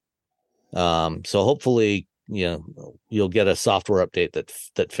 So hopefully, you'll get a software update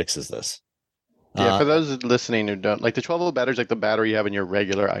that fixes this. Yeah, for those listening who don't, like, the 12-volt battery is like the battery you have in your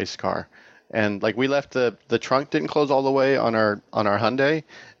regular ICE car. And like we left the trunk didn't close all the way on our Hyundai,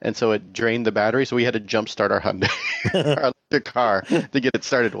 and so it drained the battery. So we had to jump start our Hyundai, our electric car, to get it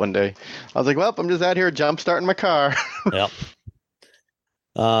started one day. I was like, well, I'm just out here jump starting my car. Yep.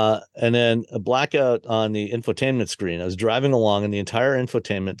 And then a blackout on the infotainment screen. I was driving along and the entire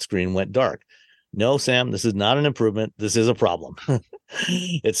infotainment screen went dark. No, Sam, this is not an improvement. This is a problem.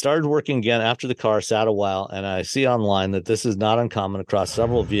 It started working again after the car sat a while, and I see online that this is not uncommon across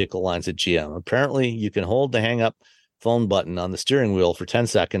several vehicle lines at GM. Apparently, you can hold the hang-up phone button on the steering wheel for 10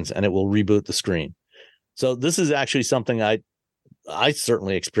 seconds, and it will reboot the screen. So this is actually something I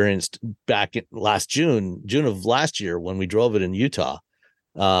certainly experienced back in June of last year when we drove it in Utah.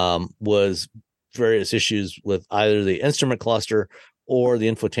 Was various issues with either the instrument cluster or the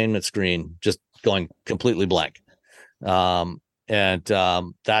infotainment screen just going completely blank. And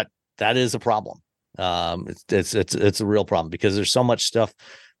that that is a problem. It's a real problem because there's so much stuff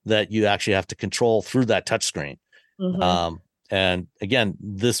that you actually have to control through that touchscreen. Mhm. And again,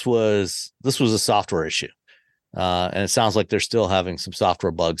 this was a software issue. And it sounds like they're still having some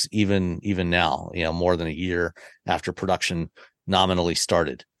software bugs even now, more than a year after production nominally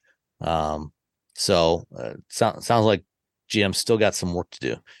started. So sounds like GM still got some work to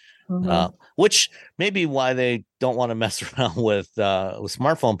do, which may be why they don't want to mess around with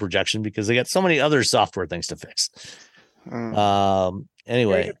smartphone projection, because they got so many other software things to fix.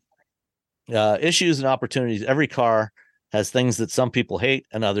 Anyway, issues and opportunities. Every car has things that some people hate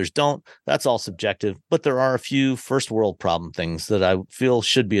and others don't. That's all subjective, but there are a few first world problem things that I feel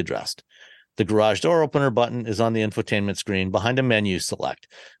should be addressed. The garage door opener button is on the infotainment screen behind a menu select.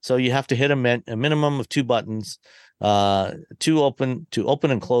 So you have to hit a minimum of 2 buttons to open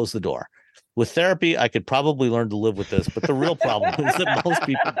and close the door. With therapy, I could probably learn to live with this, but the real problem is that most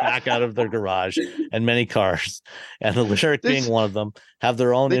people back out of their garage, and many cars, and the Lyriq being one of them, have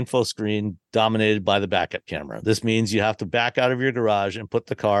their own info screen dominated by the backup camera. This means you have to back out of your garage and put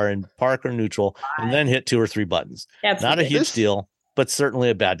the car in park or neutral and then hit 2 or 3 buttons. Not a huge deal, but certainly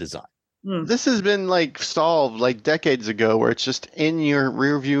a bad design. This has been solved decades ago, where it's just in your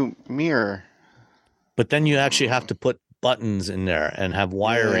rear view mirror. But then you actually have to put buttons in there and have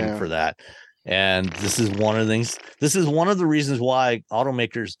wiring for that. And this is one of the things. This is one of the reasons why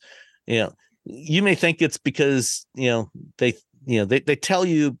automakers, you may think it's because they tell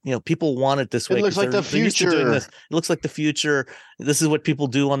you, people want it this way. It looks like the future. It looks like the future. This is what people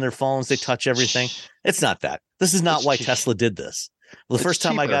do on their phones. They touch everything. It's not that. This is not why Tesla did this. Well, the first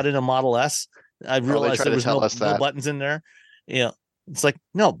time I got in a Model S, I realized there was no buttons in there. It's like,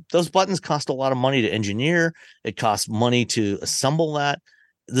 no, those buttons cost a lot of money to engineer. It costs money to assemble that.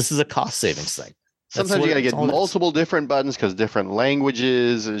 This is a cost savings thing. Sometimes you got to get multiple different buttons because different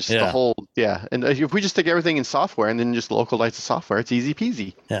languages. It's the whole, And if we just take everything in software and then just localize the software, it's easy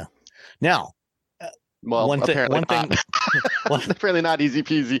peasy. Yeah. Now, apparently not easy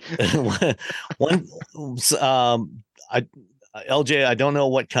peasy. LJ, I don't know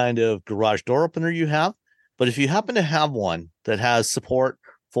what kind of garage door opener you have, but if you happen to have one that has support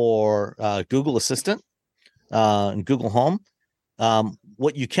for Google Assistant and Google Home,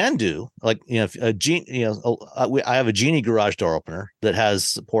 what you can do, I have a Genie garage door opener that has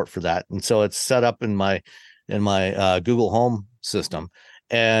support for that, and so it's set up in my Google Home system,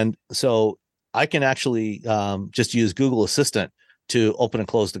 and so I can actually just use Google Assistant to open and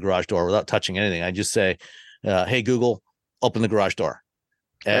close the garage door without touching anything. I just say, "Hey Google, open the garage door."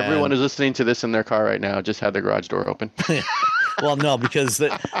 And everyone who's listening to this in their car right now just had their garage door open. Well, no, because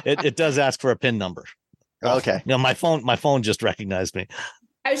it does ask for a PIN number. Okay. No, my phone just recognized me.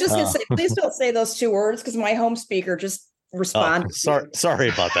 I was just going to say, please don't say those 2 words because my home speaker just responded. Sorry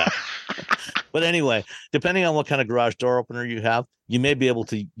about that. But anyway, depending on what kind of garage door opener you have, you may be able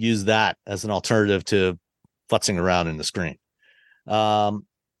to use that as an alternative to futzing around in the screen.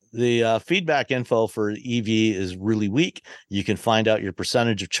 The feedback info for EV is really weak. You can find out your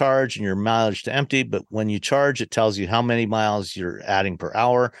percentage of charge and your mileage to empty, but when you charge, it tells you how many miles you're adding per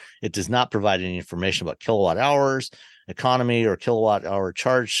hour. It does not provide any information about kilowatt hours, economy, or kilowatt hour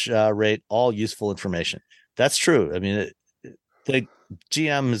charge rate, all useful information. That's true. I mean, the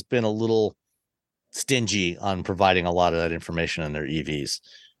GM has been a little stingy on providing a lot of that information on their EVs,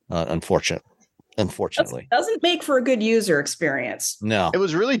 unfortunately. Doesn't make for a good user experience. No, it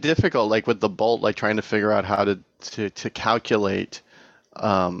was really difficult, with the Bolt, trying to figure out how to calculate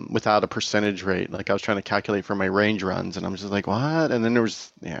without a percentage rate. I was trying to calculate for my range runs, and I'm just like, what? And then there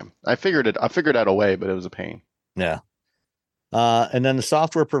was, I figured out a way, but it was a pain. Yeah. And then the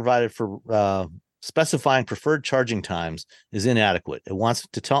software provided for specifying preferred charging times is inadequate. It wants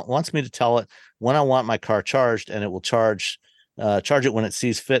me to tell it when I want my car charged, and it will charge it when it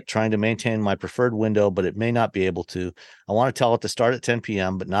sees fit, trying to maintain my preferred window, but it may not be able to. I want to tell it to start at 10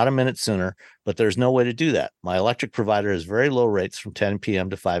 p.m., but not a minute sooner, but there's no way to do that. My electric provider has very low rates from 10 p.m.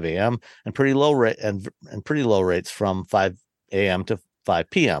 to 5 a.m. and pretty low rates from 5 a.m. to 5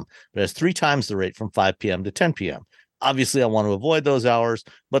 p.m., but has 3 times the rate from 5 p.m. to 10 p.m. Obviously, I want to avoid those hours,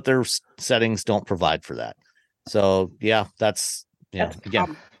 but their settings don't provide for that. So, that's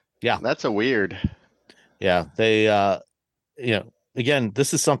that's a weird. Yeah, they, again,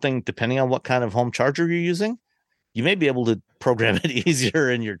 this is something, depending on what kind of home charger you're using, you may be able to program it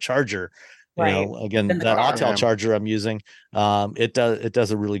easier in your charger. Right. Again, that Autel charger I'm using, it does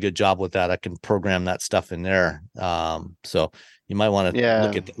a really good job with that. I can program that stuff in there. So you might want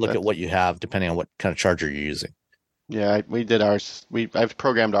to look at what you have, depending on what kind of charger you're using. Yeah, we did ours. I've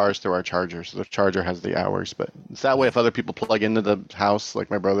programmed ours through our charger, so the charger has the hours. But it's that way if other people plug into the house,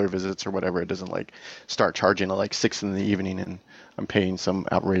 like my brother visits or whatever, it doesn't like start charging at like 6 in the evening, and I'm paying some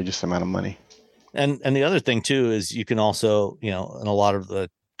outrageous amount of money. And the other thing too is you can also, in a lot of the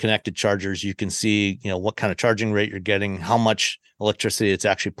connected chargers, you can see, what kind of charging rate you're getting, how much electricity it's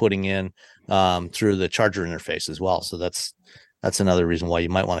actually putting in through the charger interface as well. So that's another reason why you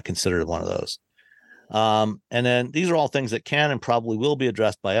might want to consider one of those. And then these are all things that can and probably will be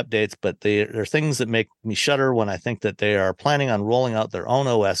addressed by updates, but they're things that make me shudder when I think that they are planning on rolling out their own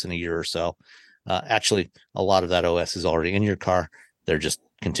OS in a year or so. Actually, a lot of that OS is already in your car. They're just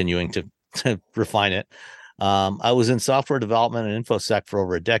continuing to refine it. I was in software development and InfoSec for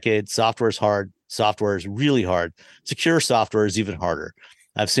over a decade. Software is hard. Software is really hard. Secure software is even harder.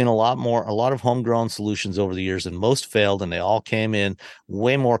 I've seen a lot of homegrown solutions over the years, and most failed, and they all came in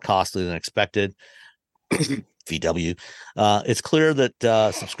way more costly than expected. VW. It's clear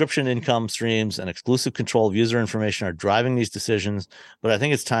that subscription income streams and exclusive control of user information are driving these decisions, but I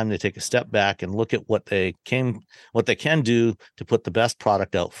think it's time they take a step back and look at what they can do to put the best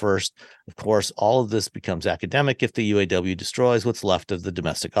product out first. Of course, all of this becomes academic if the UAW destroys what's left of the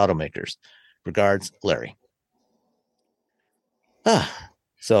domestic automakers. Regards, Larry.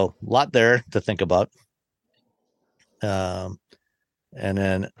 So a lot there to think about. And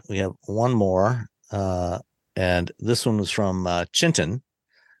then we have one more. And this one was from Chinton.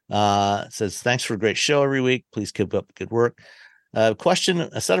 It says, thanks for a great show every week. Please keep up good work. A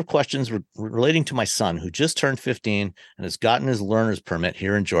set of questions relating to my son who just turned 15 and has gotten his learner's permit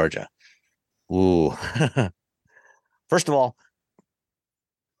here in Georgia. Ooh. First of all,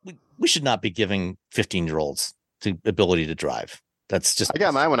 we should not be giving 15-year-olds the ability to drive. That's just. I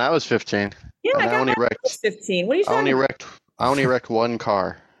got mine when I was 15. Yeah, I got mine when I was 15. What are you talking about? I only wrecked one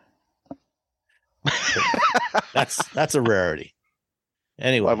car. That's a rarity.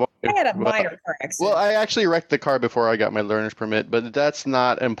 Anyway, I had a minor car accident. Well, I actually wrecked the car before I got my learner's permit, but that's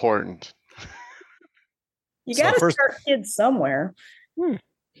not important. You got to start kids somewhere.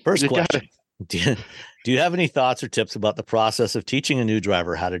 First question: Do you have any thoughts or tips about the process of teaching a new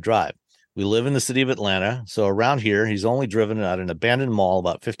driver how to drive? We live in the city of Atlanta, so around here, he's only driven at an abandoned mall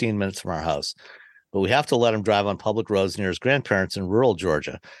about 15 minutes from our house. But we have to let him drive on public roads near his grandparents in rural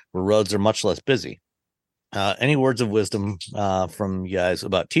Georgia, where roads are much less busy. Any words of wisdom from you guys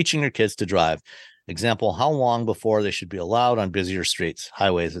about teaching your kids to drive? Example, how long before they should be allowed on busier streets,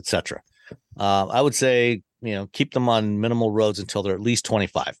 highways, etc.? I would say, keep them on minimal roads until they're at least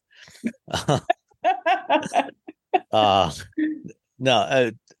 25. A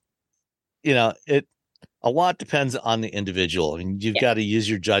lot depends on the individual. I mean, you've got to use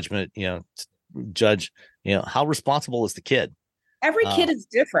your judgment, judge, how responsible is the kid? Every kid is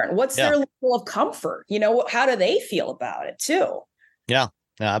different. What's their level of comfort? How do they feel about it too? Yeah,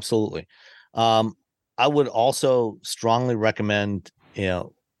 absolutely. I would also strongly recommend,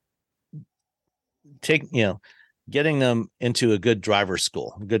 getting them into a good driver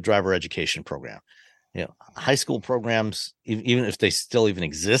school, a good driver education program. High school programs, even if they still even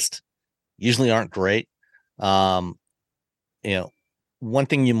exist, usually aren't great. One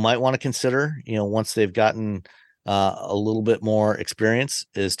thing you might want to consider, once they've gotten a little bit more experience,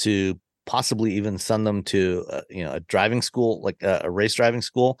 is to possibly even send them to a driving school, like a race driving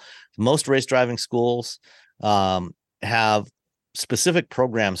school. Most race driving schools have specific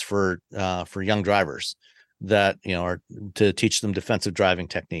programs for young drivers that are to teach them defensive driving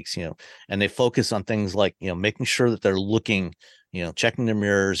techniques, and they focus on things like making sure that they're looking, checking their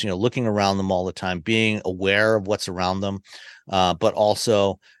mirrors, looking around them all the time, being aware of what's around them, but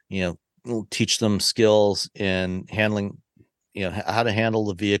also teach them skills in handling, how to handle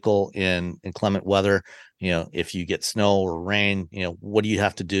the vehicle in inclement weather. If you get snow or rain, what do you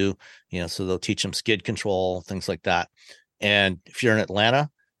have to do? So they'll teach them skid control, things like that. And if you're in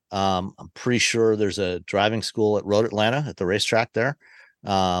Atlanta, I'm pretty sure there's a driving school at Road Atlanta at the racetrack there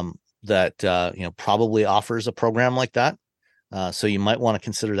that probably offers a program like that. So you might want to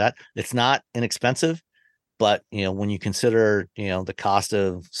consider that. It's not inexpensive, but when you consider the cost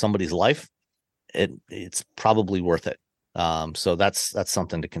of somebody's life, it's probably worth it. So that's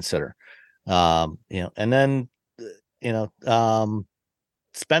something to consider. And then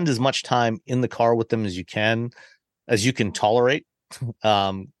spend as much time in the car with them as you can tolerate.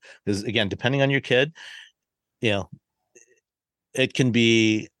 Because again, depending on your kid, it can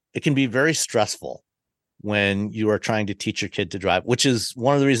be very stressful when you are trying to teach your kid to drive, which is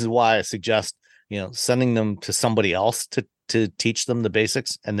one of the reasons why I suggest, sending them to somebody else to teach them the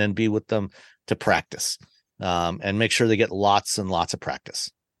basics, and then be with them to practice, and make sure they get lots and lots of practice.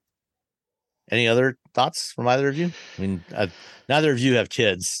 Any other thoughts from either of you? I mean, neither of you have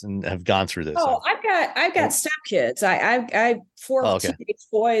kids and have gone through this. Oh, I've got stepkids. I four teenage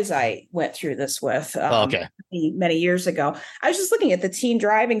boys I went through this with many years ago. I was just looking at the teen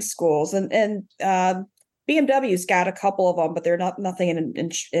driving schools, and BMW's got a couple of them, but they're nothing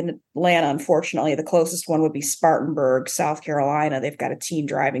in Atlanta, unfortunately. The closest one would be Spartanburg, South Carolina. They've got a teen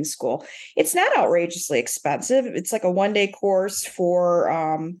driving school. It's not outrageously expensive. It's like a one-day course for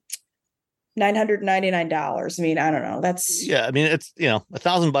 $999. I mean, I don't know. That's I mean, it's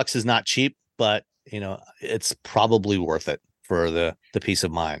 $1,000 is not cheap, but it's probably worth it for the peace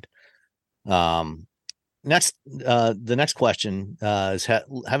of mind. Next, the next question is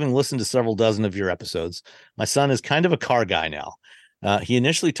having listened to several dozen of your episodes, my son is kind of a car guy now. He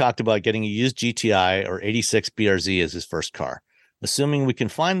initially talked about getting a used GTI or 86 BRZ as his first car, assuming we can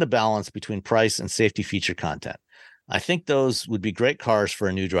find the balance between price and safety feature content. I think those would be great cars for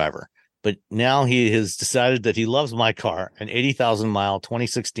a new driver. But now he has decided that he loves my car, an 80,000 mile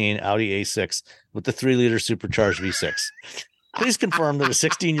 2016 Audi A6 with the 3-liter supercharged V6. Please confirm that a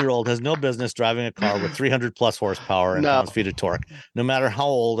 16-year-old has no business driving a car with 300 plus horsepower and pounds-feet of torque, no matter how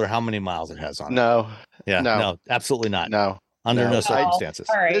old or how many miles it has on it. No, absolutely not. No. Under no circumstances.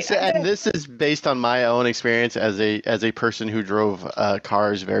 All right. This is based on my own experience as a person who drove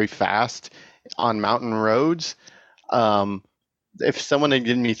cars very fast on mountain roads. If someone had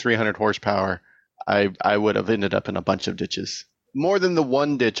given me 300 horsepower, I would have ended up in a bunch of ditches. More than the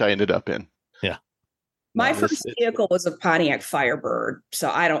one ditch I ended up in. Yeah. My first vehicle was a Pontiac Firebird,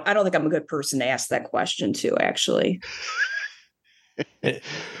 so I don't think I'm a good person to ask that question to, actually.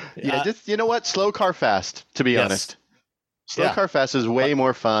 Just you know what? Slow car fast, to be honest. Slow car fast is way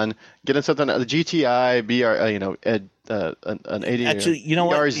more fun. Getting something the GTI, an 80. Actually, you know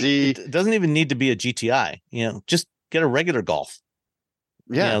BRZ. What? It doesn't even need to be a GTI. Just get a regular Golf.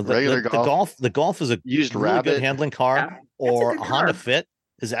 Yeah, regular Golf. The Golf is a used really good handling car, or a Honda Fit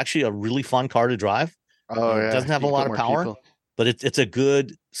is actually a really fun car to drive. Oh, yeah. It doesn't have a lot of power, but it's a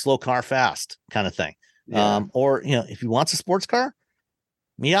good slow car fast kind of thing. Yeah. Or if you want a sports car,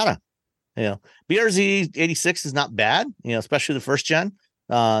 Miata. BRZ 86 is not bad. Especially the first gen.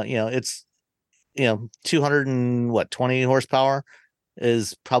 It's 220 horsepower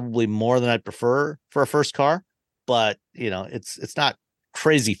is probably more than I'd prefer for a first car, but it's not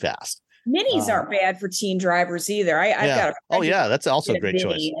crazy fast. Minis aren't bad for teen drivers either. I've got that's also a great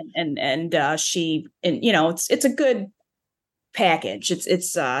choice. And it's a good package.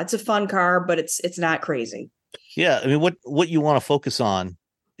 It's a fun car, but it's not crazy. Yeah, I mean, what you want to focus on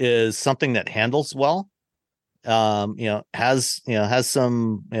is something that handles well. Has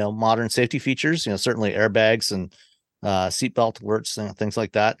some modern safety features. Certainly airbags and seatbelt alerts, things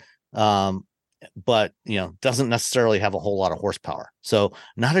like that. But doesn't necessarily have a whole lot of horsepower. So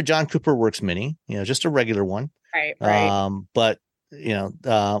not a John Cooper Works Mini, just a regular one. Right. But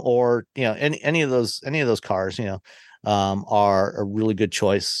or any of those cars, are a really good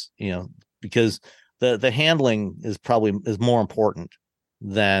choice, because the handling is more important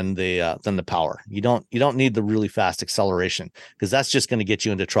than the power. You don't need the really fast acceleration, because that's just going to get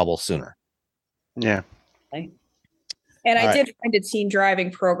you into trouble sooner. Yeah. And I did find a teen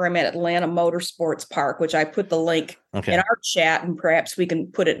driving program at Atlanta Motorsports Park, which I put the link in our chat, and perhaps we can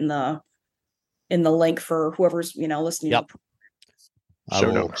put it in the link for whoever's listening. Yep.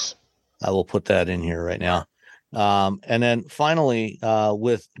 Show notes. I will put that in here right now. And then finally,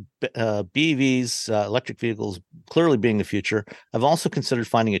 with BEVs, electric vehicles clearly being the future, I've also considered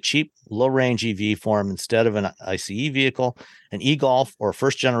finding a cheap, low-range EV for him instead of an ICE vehicle. An e-Golf or a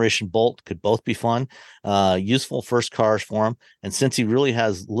first-generation Bolt could both be fun, useful first cars for him. And since he really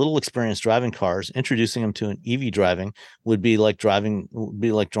has little experience driving cars, introducing him to an EV driving would be like drawing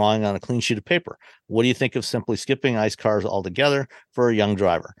on a clean sheet of paper. What do you think of simply skipping ICE cars altogether for a young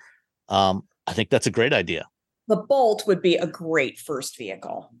driver? I think that's a great idea. The Bolt would be a great first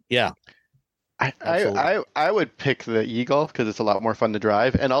vehicle. Yeah. I would pick the e-Golf because it's a lot more fun to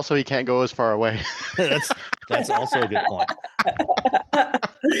drive, and also he can't go as far away. that's also a good point.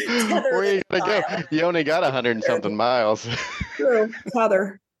 Where are you gonna go? You only got 100 and something miles. True,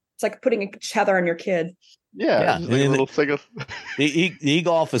 tether. It's like putting a tether on your kid. Yeah. I mean, the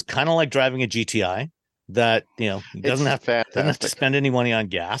e-Golf is kind of like driving a GTI that doesn't have to spend any money on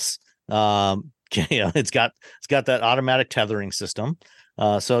gas. It's got that automatic tethering system.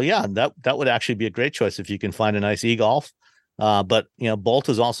 So that would actually be a great choice if you can find a nice e-Golf. But Bolt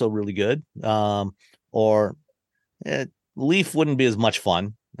is also really good. Or Leaf wouldn't be as much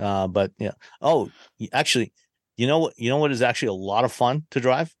fun. But actually, you know what is actually a lot of fun to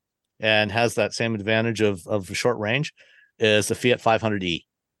drive and has that same advantage of short range is the Fiat 500e.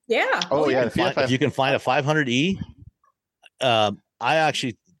 Yeah. Oh, yeah. The If PFF. you can find a 500E, I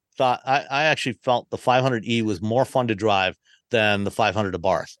actually felt the 500E was more fun to drive than the 500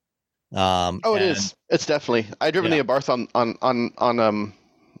 Abarth. It is. It's definitely. I driven the Abarth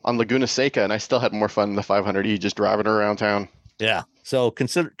on Laguna Seca, and I still had more fun than the 500E just driving around town. Yeah. So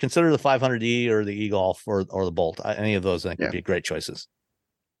consider the 500E or the e-Golf or the Bolt. Any of those I think would be great choices.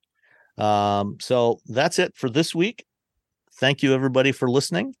 So that's it for this week. Thank you everybody for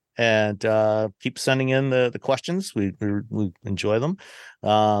listening, and keep sending in the questions. We enjoy them.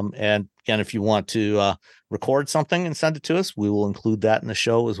 And again, if you want to record something and send it to us, we will include that in the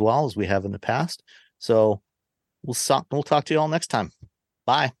show as well as we have in the past. So we'll talk to you all next time.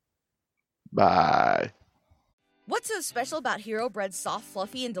 Bye. Bye. What's so special about Hero Bread's soft,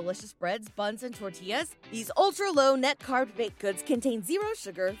 fluffy, and delicious breads, buns, and tortillas? These ultra-low net-carb baked goods contain 0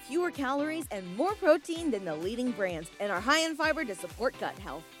 sugar, fewer calories, and more protein than the leading brands, and are high in fiber to support gut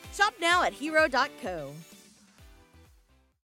health. Shop now at Hero.co.